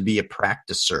career to be a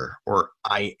practicer, or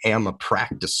I am a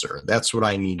practicer. That's what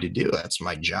I need to do. That's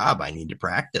my job. I need to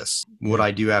practice. What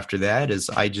I do after that is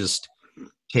I just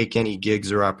take any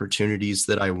gigs or opportunities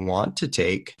that I want to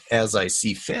take as I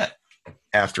see fit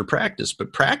after practice.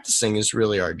 But practicing is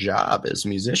really our job as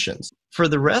musicians. For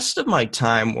the rest of my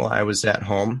time while I was at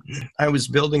home, I was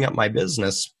building up my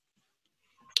business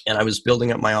and I was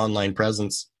building up my online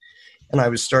presence. And I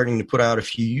was starting to put out a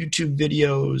few YouTube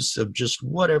videos of just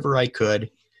whatever I could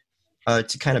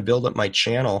to kind of build up my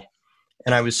channel.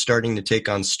 And I was starting to take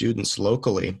on students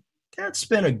locally. That's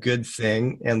been a good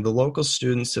thing. And the local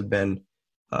students have been,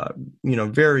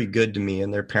 very good to me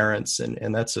and their parents.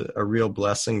 And that's a real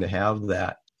blessing to have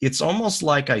that. It's almost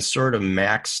like I sort of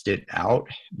maxed it out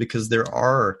because there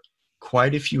are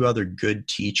quite a few other good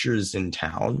teachers in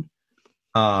town.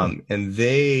 And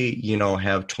they,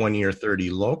 have 20 or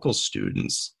 30 local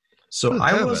students. So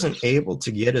I wasn't able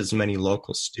to get as many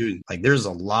local students. Like there's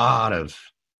a lot of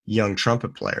young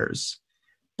trumpet players,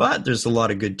 but there's a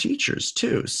lot of good teachers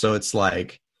too. So it's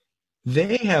like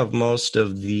they have most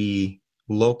of the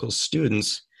local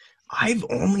students. I've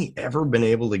only ever been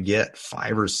able to get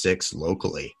 5 or 6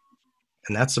 locally.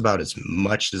 And that's about as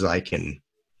much as I can,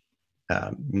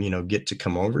 get to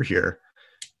come over here.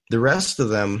 The rest of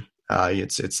them,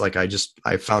 it's like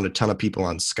I found a ton of people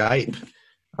on Skype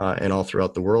and all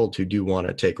throughout the world who do want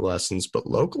to take lessons, but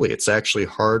locally it's actually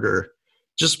harder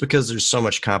just because there's so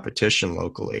much competition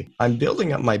locally. I'm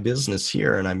building up my business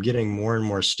here and I'm getting more and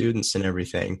more students and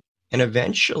everything. And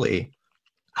eventually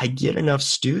I get enough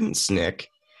students, Nick,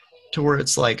 to where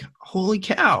it's like, holy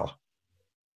cow,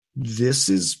 this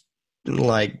is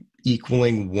like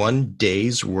equaling one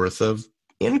day's worth of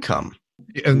income.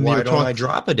 And why don't I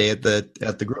drop a day at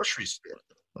the grocery store?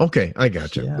 Okay, I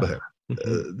got you. Yeah. Go ahead.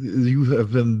 You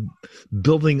have been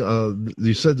building.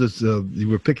 You said that you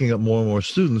were picking up more and more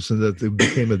students, and that it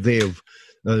became a day of.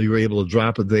 You were able to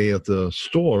drop a day at the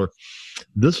store.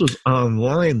 This was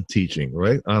online teaching,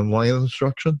 right? Online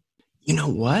instruction. You know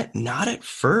what? Not at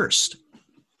first.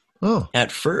 Oh,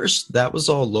 at first, that was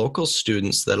all local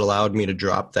students that allowed me to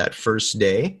drop that first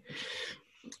day.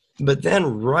 But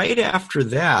then right after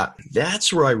that,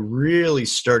 that's where I really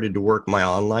started to work my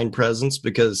online presence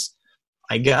because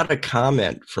I got a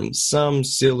comment from some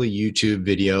silly YouTube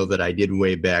video that I did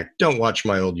way back. Don't watch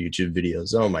my old YouTube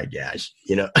videos. Oh my gosh.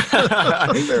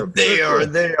 They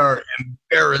are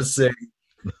embarrassing.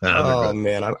 They're Oh good.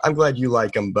 man, I'm glad you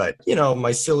like them. But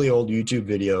my silly old YouTube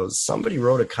videos. Somebody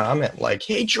wrote a comment like,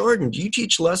 "Hey Jordan, do you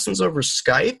teach lessons over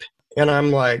Skype?" And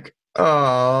I'm like,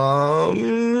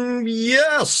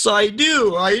 yes, I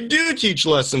do. I do teach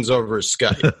lessons over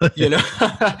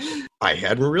Skype. I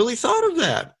hadn't really thought of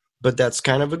that, but that's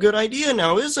kind of a good idea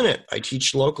now, isn't it? I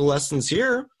teach local lessons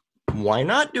here. Why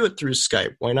not do it through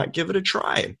Skype? Why not give it a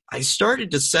try? I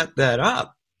started to set that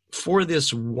up for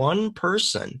this one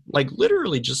person, like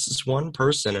literally just this one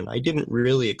person. And I didn't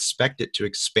really expect it to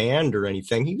expand or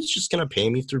anything. He was just going to pay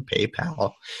me through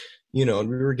PayPal, and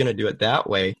we were going to do it that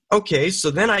way. Okay,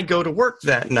 so then I go to work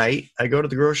that night. I go to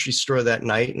the grocery store that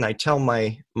night, and I tell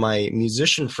my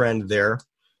musician friend there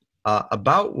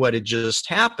about what had just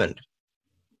happened.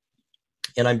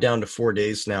 And I'm down to 4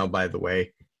 days now, by the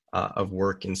way, of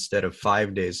work instead of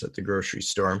 5 days at the grocery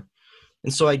store.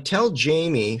 And so I tell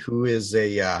Jamie, who is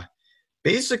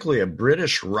basically a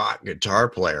British rock guitar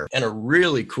player and a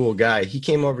really cool guy. He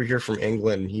came over here from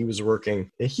England. He was working.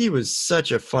 He was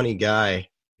such a funny guy.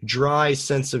 Dry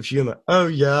sense of humor. Oh,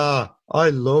 yeah, I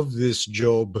love this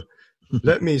job.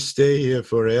 Let me stay here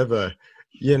forever.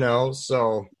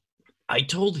 So I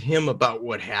told him about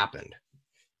what happened.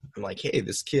 I'm like, hey,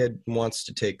 this kid wants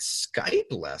to take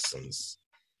Skype lessons.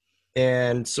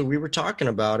 And so we were talking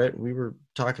about it. We were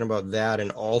talking about that and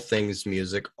all things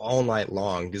music all night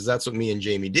long, because that's what me and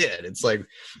Jamie did. It's like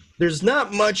there's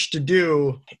not much to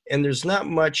do, and there's not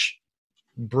much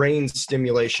brain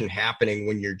stimulation happening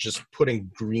when you're just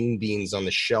putting green beans on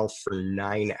the shelf for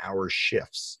 9-hour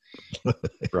shifts,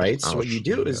 right? So what you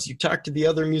do is you talk to the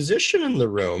other musician in the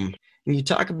room, and you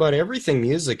talk about everything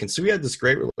music. And so we had this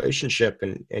great relationship,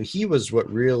 and he was what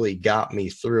really got me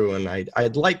through. And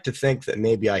I'd like to think that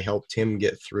maybe I helped him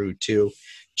get through too,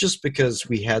 just because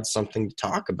we had something to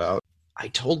talk about. I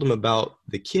told him about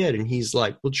the kid, and he's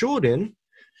like, well, Jordan,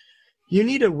 you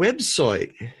need a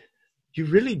website. You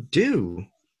really do.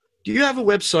 Do you have a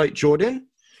website, Jordan?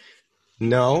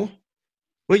 No.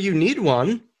 Well, you need one.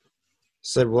 I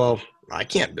said, well, I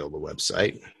can't build a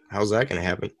website. How's that going to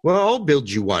happen? Well, I'll build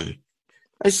you one.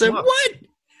 I said, what?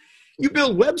 You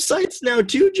build websites now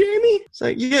too, Jamie? It's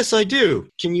like, yes, I do.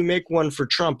 Can you make one for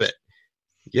trumpet?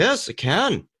 Yes, I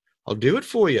can. I'll do it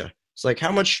for you. It's like,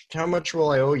 how much will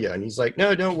I owe you? And he's like,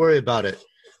 no, don't worry about it.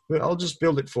 I'll just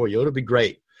build it for you. It'll be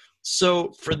great.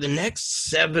 So for the next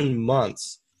 7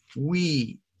 months,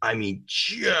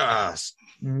 just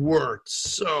worked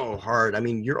so hard.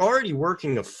 You're already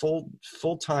working a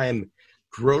full-time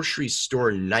grocery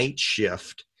store night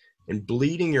shift and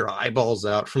bleeding your eyeballs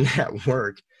out from that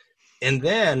work. And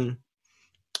then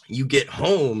you get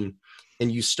home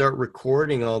and you start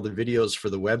recording all the videos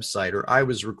for the website, or I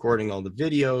was recording all the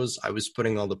videos. I was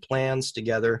putting all the plans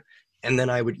together, and then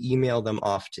I would email them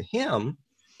off to him,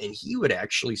 and he would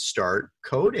actually start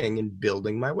coding and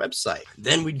building my website.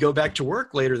 Then we'd go back to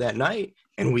work later that night,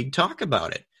 and we'd talk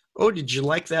about it. Oh, did you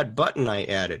like that button I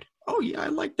added? Oh, yeah, I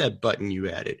like that button you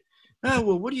added. Oh,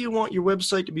 well, what do you want your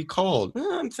website to be called?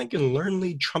 I'm thinking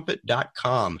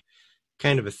learnleadtrumpet.com,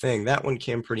 kind of a thing. That one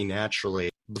came pretty naturally.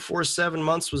 Before 7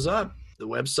 months was up, the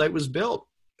website was built,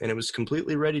 and it was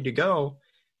completely ready to go.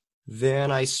 Then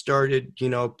I started,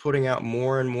 putting out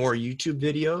more and more YouTube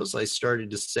videos. I started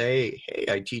to say, hey,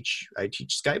 I teach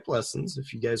Skype lessons.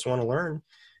 If you guys want to learn,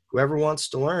 whoever wants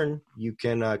to learn, you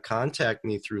can contact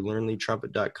me through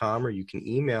learnleadtrumpet.com, or you can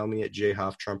email me at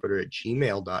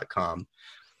jhofftrumpeter@gmail.com,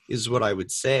 is what I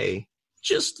would say.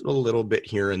 Just a little bit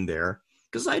here and there,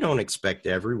 because I don't expect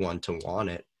everyone to want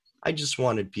it. I just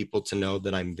wanted people to know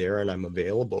that I'm there and I'm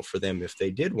available for them if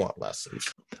they did want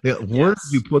lessons. Yeah, where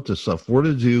did you put this stuff? Where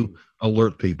did you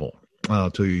alert people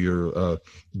to your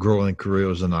growing career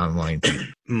as an online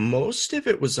teacher? Most of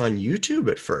it was on YouTube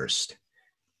at first.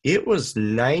 It was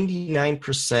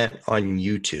 99% on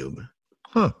YouTube.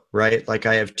 Huh. Right? Like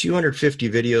I have 250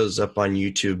 videos up on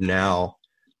YouTube now,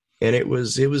 and it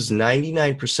was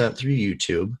 99% through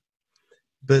YouTube.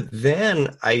 But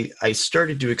then I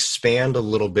started to expand a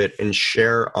little bit and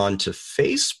share onto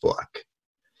Facebook,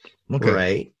 Okay.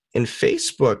 Right? And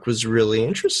Facebook was really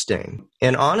interesting.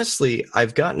 And honestly,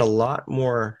 I've gotten a lot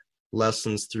more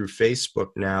lessons through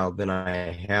Facebook now than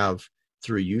I have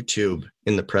through YouTube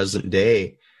in the present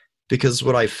day, because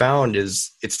what I found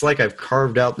is it's like I've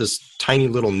carved out this tiny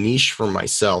little niche for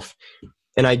myself.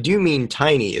 And I do mean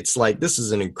tiny. It's like this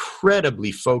is an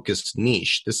incredibly focused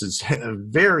niche. This is a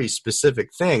very specific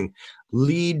thing.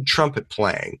 Lead trumpet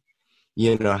playing.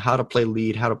 How to play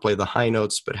lead, how to play the high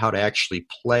notes, but how to actually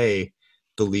play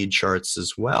the lead charts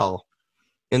as well.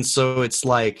 And so it's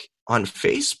like on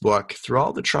Facebook, through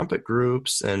all the trumpet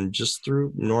groups and just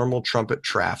through normal trumpet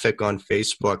traffic on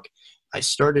Facebook, I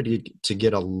started to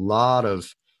get a lot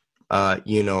of,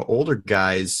 older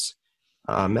guys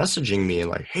messaging me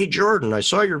like, "Hey, Jordan, I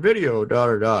saw your video,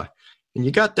 and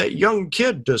you got that young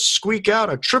kid to squeak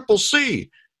out a triple C.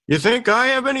 You think I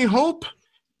have any hope?"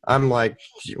 I'm like,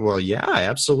 "Well, yeah,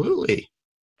 absolutely.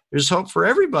 There's hope for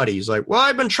everybody." He's like, "Well,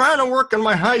 I've been trying to work on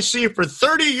my high C for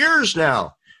 30 years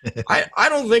now. I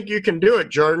don't think you can do it,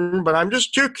 Jordan, but I'm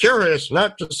just too curious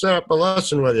not to set up a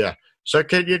lesson with you. So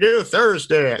can you do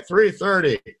Thursday at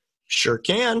 3:30? Sure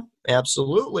can.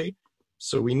 Absolutely.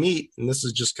 So we meet, and this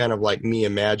is just kind of like me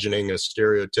imagining a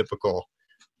stereotypical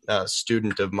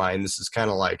student of mine. This is kind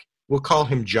of like, we'll call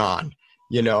him John.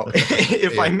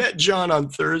 If I met John on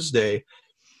Thursday,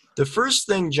 the first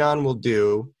thing John will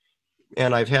do,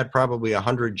 and I've had probably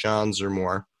 100 Johns or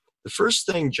more, the first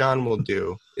thing John will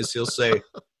do is he'll say,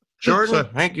 "Jordan,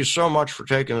 thank you so much for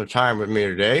taking the time with me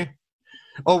today."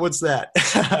 Oh, what's that?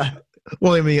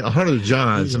 Well, I mean, 100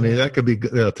 Johns, I mean, that could be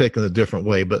taken a different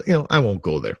way, but, I won't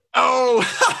go there. Oh,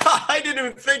 I didn't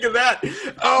even think of that.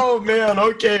 Oh, man.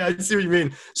 Okay, I see what you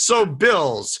mean. So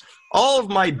bills, all of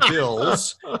my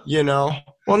bills,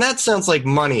 well, that sounds like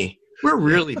money. We're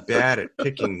really bad at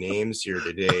picking names here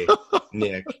today,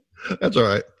 Nick. That's all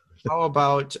right. How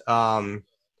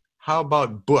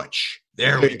about Butch?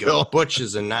 There we go. Butch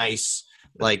is a nice,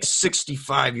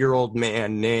 65-year-old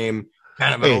man name,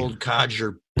 kind of an old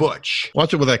codger, Butch.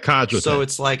 Watch it with that codger. So thing.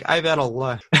 it's like, I've had a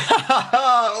lot.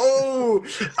 Oh,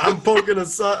 I'm poking a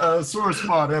sore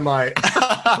spot, am I?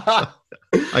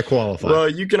 I qualify. Well,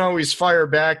 you can always fire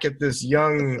back at this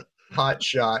young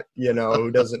hotshot,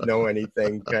 who doesn't know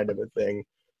anything, kind of a thing.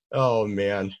 Oh,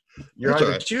 man. You're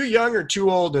either too young or too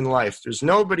old in life. There's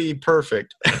nobody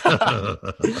perfect.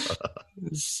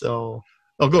 So.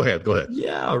 Oh, go ahead.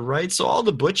 Yeah, right. So all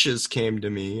the Butches came to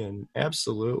me, and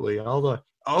absolutely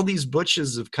all these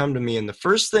Butches have come to me, and the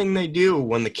first thing they do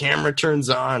when the camera turns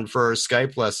on for our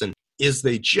Skype lesson is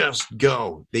they just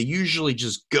go. They usually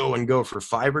just go for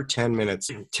 5 or 10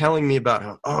 minutes telling me about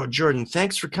how, "Oh, Jordan,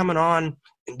 thanks for coming on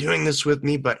and doing this with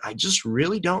me, but I just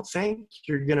really don't think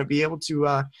you're going to be able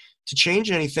to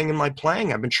change anything in my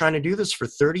playing. I've been trying to do this for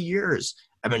 30 years.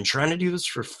 I've been trying to do this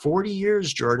for 40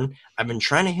 years, Jordan. I've been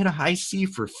trying to hit a high C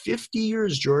for 50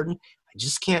 years, Jordan. I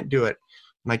just can't do it.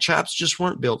 My chops just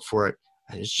weren't built for it.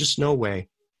 There's just no way."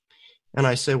 And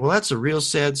I say, "Well, that's a real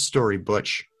sad story,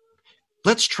 Butch.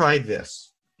 Let's try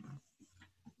this."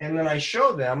 And then I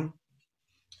show them,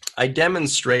 I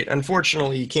demonstrate.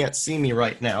 Unfortunately, you can't see me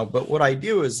right now, but what I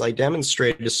do is I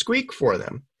demonstrate a squeak for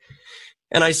them.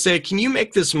 And I say, "Can you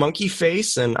make this monkey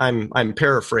face?" And I'm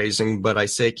paraphrasing, but I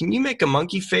say, "Can you make a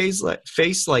monkey face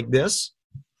like this?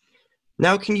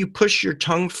 Now can you push your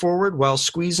tongue forward while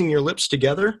squeezing your lips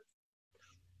together?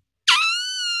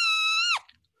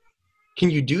 Can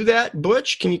you do that,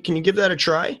 Butch? Can you give that a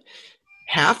try?"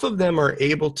 Half of them are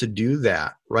able to do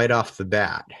that right off the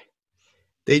bat.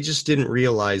 They just didn't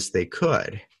realize they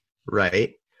could,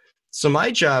 right? So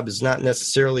my job is not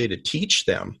necessarily to teach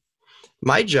them.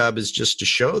 My job is just to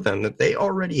show them that they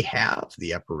already have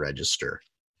the upper register.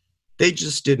 They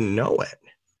just didn't know it,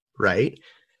 right?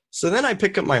 So then I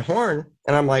pick up my horn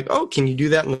and I'm like, "Oh, can you do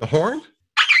that in the horn?"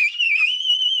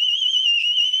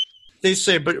 They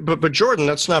say, but Jordan,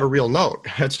 that's not a real note.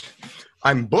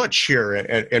 I'm Butch here,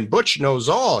 and Butch knows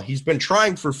all. He's been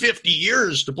trying for 50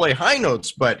 years to play high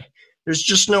notes, but there's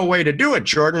just no way to do it,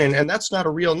 Jordan, and that's not a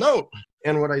real note.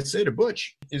 And what I say to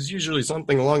Butch is usually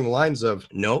something along the lines of,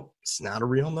 "Nope, it's not a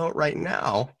real note right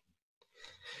now.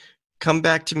 Come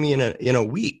back to me in a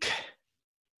week.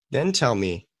 Then tell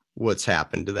me what's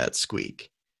happened to that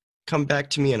squeak. Come back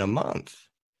to me in a month.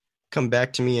 Come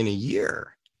back to me in a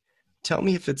year. Tell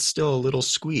me if it's still a little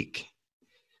squeak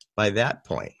by that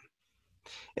point."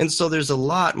 And so there's a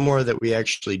lot more that we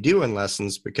actually do in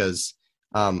lessons because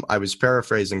I was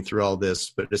paraphrasing through all this,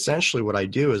 but essentially what I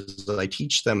do is I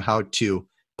teach them how to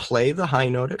play the high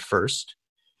note at first,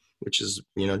 which is,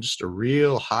 just a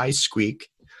real high squeak.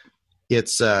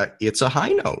 It's a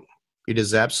high note. It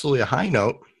is absolutely a high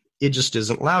note. It just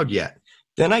isn't loud yet.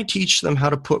 Then I teach them how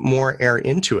to put more air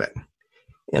into it.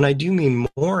 And I do mean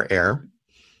more air.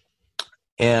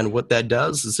 And what that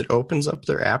does is it opens up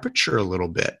their aperture a little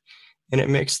bit. And it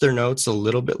makes their notes a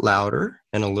little bit louder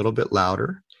and a little bit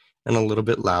louder and a little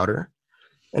bit louder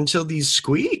until these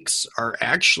squeaks are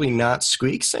actually not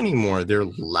squeaks anymore. They're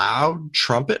loud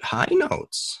trumpet high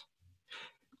notes.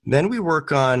 Then we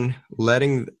work on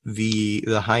letting the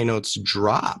high notes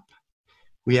drop.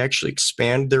 We actually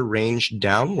expand their range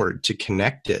downward to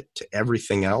connect it to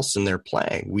everything else in their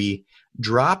playing. We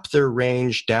drop their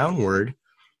range downward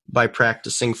by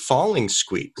practicing falling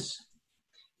squeaks.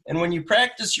 And when you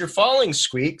practice your falling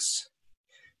squeaks,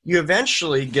 you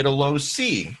eventually get a low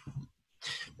C.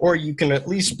 Or you can at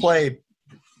least play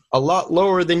a lot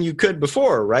lower than you could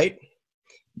before, right?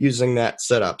 Using that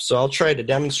setup. So I'll try to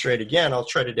demonstrate again. I'll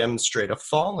try to demonstrate a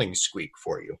falling squeak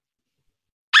for you.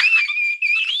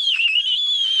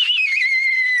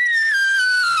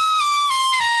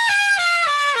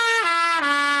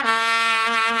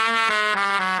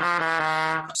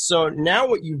 So now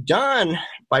what you've done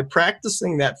by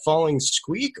practicing that falling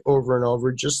squeak over and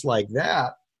over just like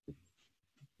that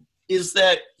is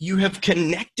that you have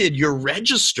connected your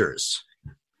registers,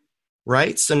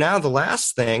 right? So now the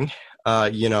last thing,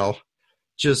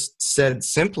 just said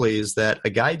simply is that a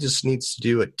guy just needs to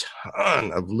do a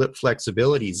ton of lip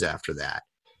flexibilities after that.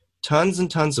 Tons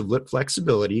and tons of lip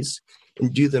flexibilities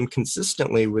and do them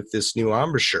consistently with this new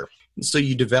embouchure. And so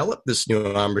you develop this new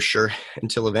embouchure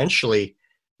until eventually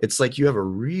it's like you have a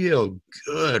real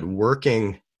good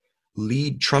working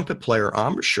lead trumpet player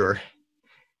embouchure.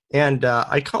 And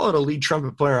I call it a lead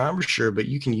trumpet player embouchure, but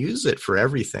you can use it for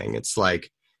everything. It's like,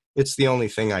 it's the only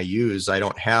thing I use. I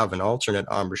don't have an alternate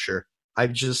embouchure.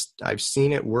 I've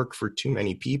seen it work for too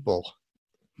many people.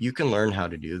 You can learn how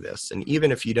to do this. And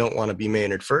even if you don't want to be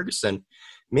Maynard Ferguson,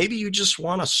 maybe you just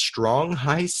want a strong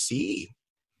high C.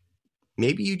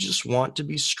 Maybe you just want to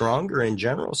be stronger in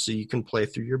general so you can play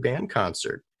through your band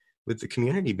concert with the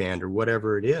community band or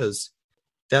whatever it is.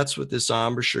 That's what this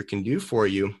embouchure can do for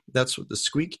you. That's what the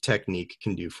squeak technique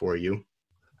can do for you.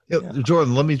 Yeah.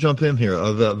 Jordan, let me jump in here.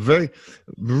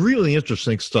 Really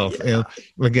interesting stuff. Yeah.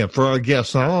 And again, for our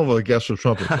guests, not all of our guests are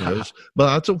trumpet players,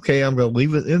 but that's okay. I'm going to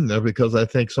leave it in there because I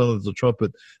think some of the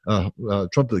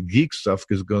trumpet geek stuff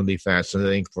is going to be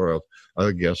fascinating for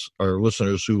our guests, our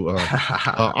listeners who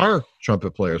are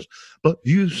trumpet players. But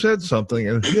you said something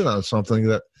and hit on something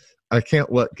that I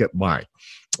can't let get by.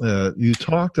 You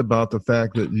talked about the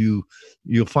fact that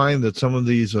you'll find that some of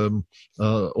these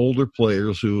older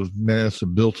players who have managed to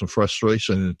build some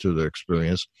frustration into their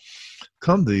experience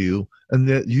come to you, and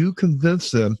that you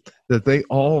convince them that they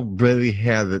already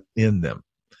have it in them.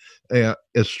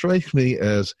 It strikes me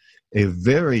as a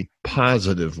very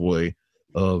positive way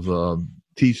of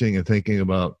teaching and thinking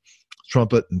about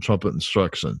trumpet and trumpet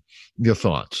instruction. Your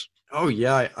thoughts? Oh,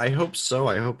 yeah, I hope so.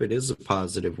 I hope it is a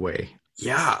positive way.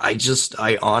 Yeah,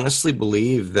 I honestly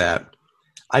believe that,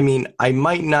 I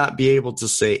might not be able to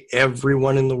say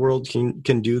everyone in the world can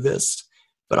do this,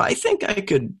 but I think I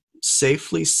could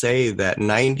safely say that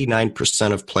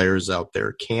 99% of players out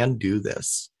there can do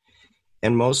this.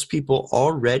 And most people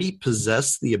already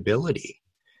possess the ability.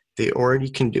 They already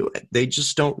can do it. They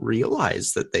just don't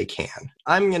realize that they can.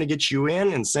 I'm going to get you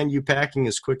in and send you packing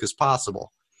as quick as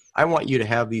possible. I want you to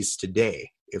have these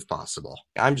today, if possible.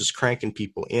 I'm just cranking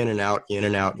people in and out, in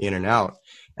and out, in and out.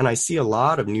 And I see a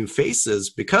lot of new faces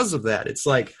because of that. It's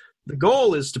like the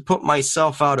goal is to put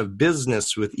myself out of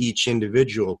business with each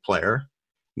individual player,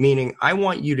 meaning I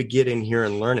want you to get in here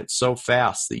and learn it so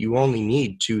fast that you only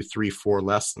need 2, 3, 4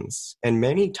 lessons. And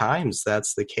many times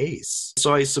that's the case.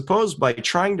 So I suppose by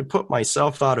trying to put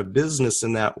myself out of business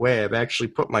in that way, I've actually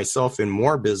put myself in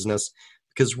more business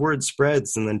because word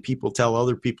spreads and then people tell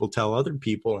other people,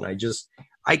 and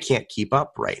I can't keep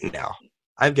up right now.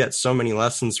 I've got so many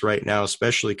lessons right now,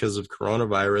 especially because of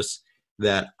coronavirus,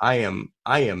 that I am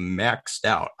maxed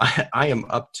out. I am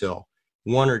up till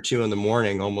 1 or 2 in the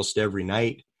morning almost every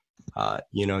night,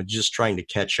 just trying to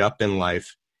catch up in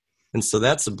life. And so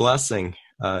that's a blessing,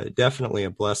 definitely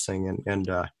a blessing. And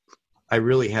I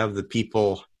really have the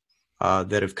people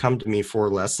that have come to me for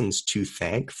lessons to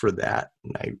thank for that.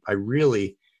 And I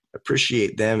really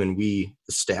appreciate them, and we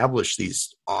establish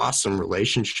these awesome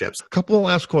relationships. A couple of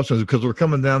last questions because we're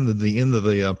coming down to the end of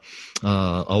the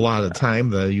allotted time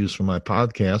that I use for my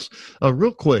podcast.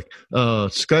 Real quick,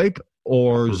 Skype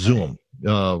or Zoom?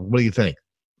 What do you think?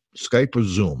 Skype or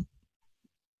Zoom?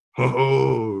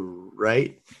 Oh,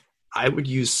 right. I would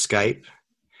use Skype.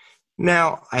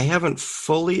 Now, I haven't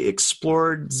fully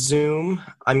explored Zoom.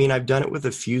 I've done it with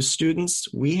a few students.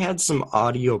 We had some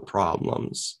audio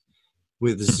problems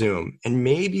with Zoom, and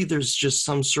maybe there's just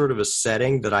some sort of a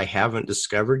setting that I haven't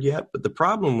discovered yet. But the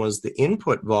problem was the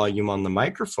input volume on the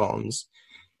microphones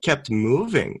kept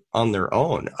moving on their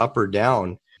own, up or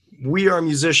down. We are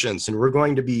musicians, and we're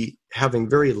going to be having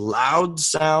very loud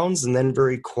sounds and then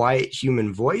very quiet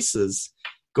human voices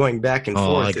going back and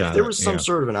forth. If there was some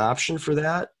sort of an option for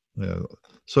that. Yeah.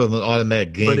 So an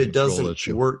automatic gain, but it doesn't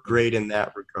work great in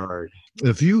that regard.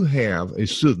 If you have a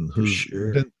student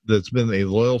that's been a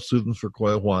loyal student for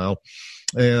quite a while,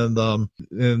 and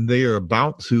they are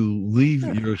about to leave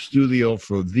your studio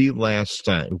for the last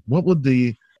time, what would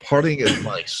the parting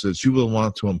advice that you would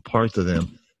want to impart to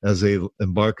them as they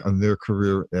embark on their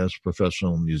career as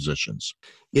professional musicians?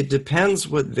 It depends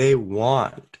what they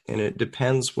want, and it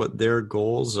depends what their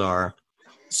goals are.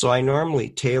 So I normally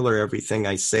tailor everything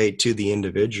I say to the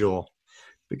individual,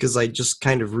 because I just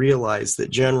kind of realize that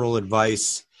general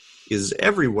advice is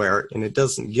everywhere and it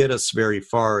doesn't get us very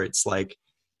far. It's like,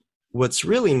 what's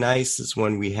really nice is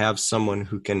when we have someone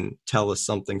who can tell us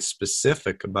something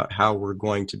specific about how we're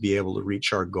going to be able to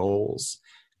reach our goals.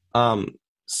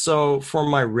 So for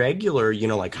my regular,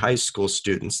 like high school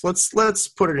students, let's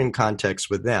put it in context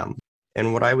with them.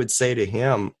 And what I would say to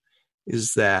him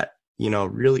is that,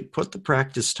 really put the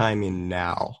practice time in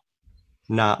now,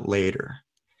 not later.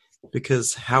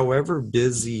 Because however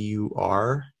busy you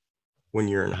are when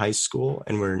you're in high school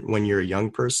and when you're a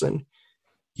young person,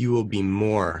 you will be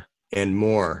more and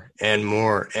more and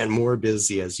more and more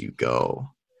busy as you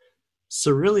go.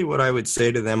 So really what I would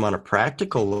say to them on a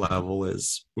practical level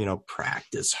is,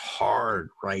 practice hard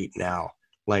right now.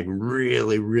 Like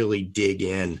really, really dig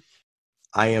in.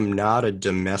 I am not a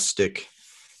domestic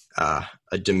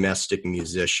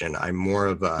musician. I'm more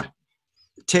of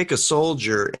take a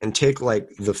soldier and take like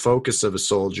the focus of a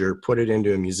soldier, put it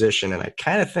into a musician. And I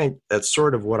kind of think that's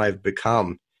sort of what I've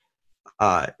become.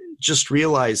 Just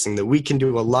realizing that we can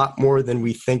do a lot more than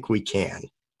we think we can.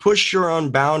 Push your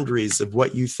own boundaries of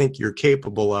what you think you're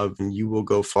capable of, and you will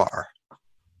go far.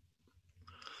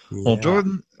 Well,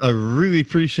 Jordan, I really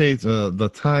appreciate the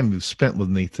time you've spent with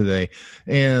me today.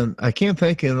 And I can't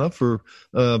thank you enough for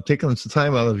taking some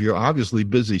time out of your obviously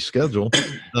busy schedule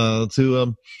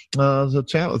to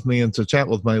chat with me and to chat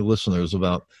with my listeners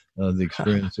about the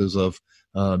experiences of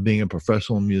being a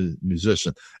professional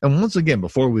musician. And once again,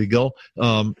 before we go,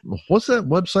 what's that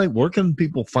website? Where can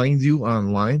people find you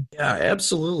online? Yeah,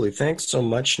 absolutely. Thanks so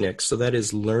much, Nick. So that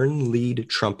is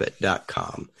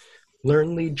learnleadtrumpet.com.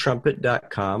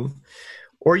 learnleadtrumpet.com,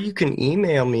 or you can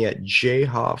email me at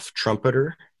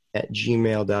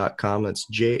jhofftrumpeter@gmail.com. That's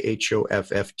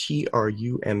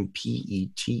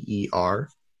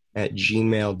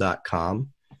JHOFFTRUMPETER@gmail.com.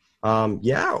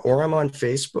 Or I'm on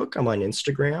Facebook. I'm on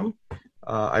Instagram.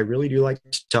 I really do like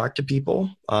to talk to people.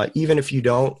 Even if you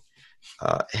don't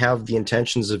have the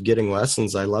intentions of getting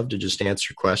lessons, I love to just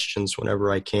answer questions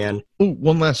whenever I can. Oh,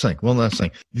 one last thing.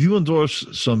 Do you endorse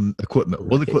some equipment?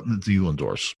 What equipment do you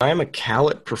endorse? I am a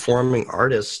Calet performing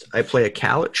artist. I play a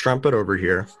Calet trumpet over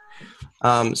here.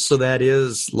 So that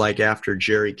is like after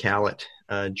Jerry Calet,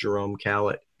 Jerome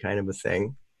Calet kind of a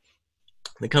thing.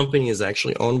 The company is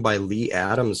actually owned by Lee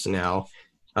Adams now.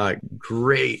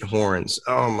 Great horns.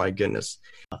 Oh my goodness.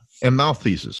 And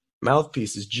mouthpieces.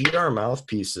 GR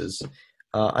mouthpieces.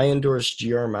 I endorse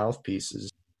GR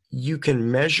mouthpieces. You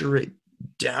can measure it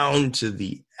down to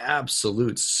the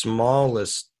absolute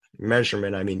smallest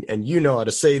measurement. I mean, and you know how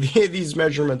to say these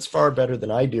measurements far better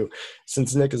than I do,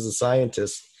 since Nick is a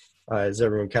scientist, as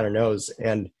everyone kind of knows.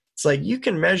 And it's like you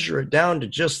can measure it down to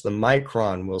just the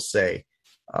micron, we'll say,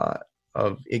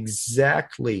 of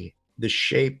exactly the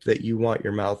shape that you want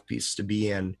your mouthpiece to be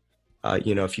in.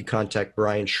 If you contact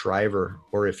Brian Shriver,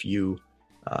 or if you,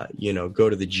 go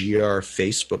to the GR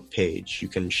Facebook page, you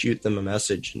can shoot them a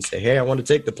message and say, hey, I want to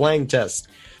take the playing test.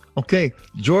 Okay,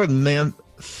 Jordan, man,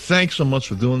 thanks so much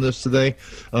for doing this today.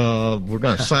 We're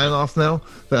going to sign off now.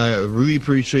 I really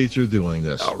appreciate you doing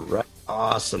this. All right.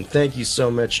 Awesome. Thank you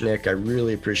so much, Nick. I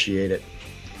really appreciate it.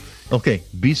 Okay,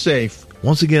 be safe.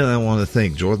 Once again, I want to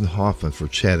thank Jordan Hoffman for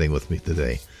chatting with me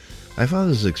today. I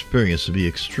found this experience to be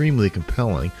extremely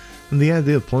compelling, and the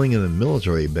idea of playing in a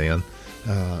military band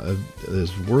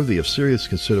is worthy of serious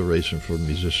consideration for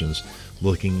musicians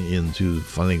looking into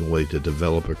finding a way to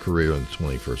develop a career in the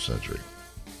 21st century.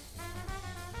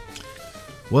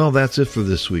 Well, that's it for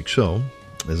this week's show.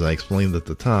 As I explained at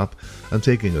the top, I'm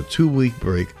taking a 2-week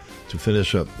break to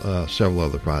finish up several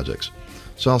other projects.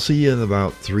 So I'll see you in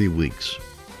about 3 weeks.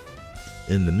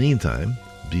 In the meantime,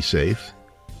 be safe,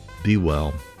 be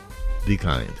well, be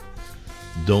kind.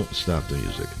 Don't stop the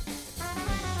music.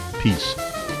 Peace.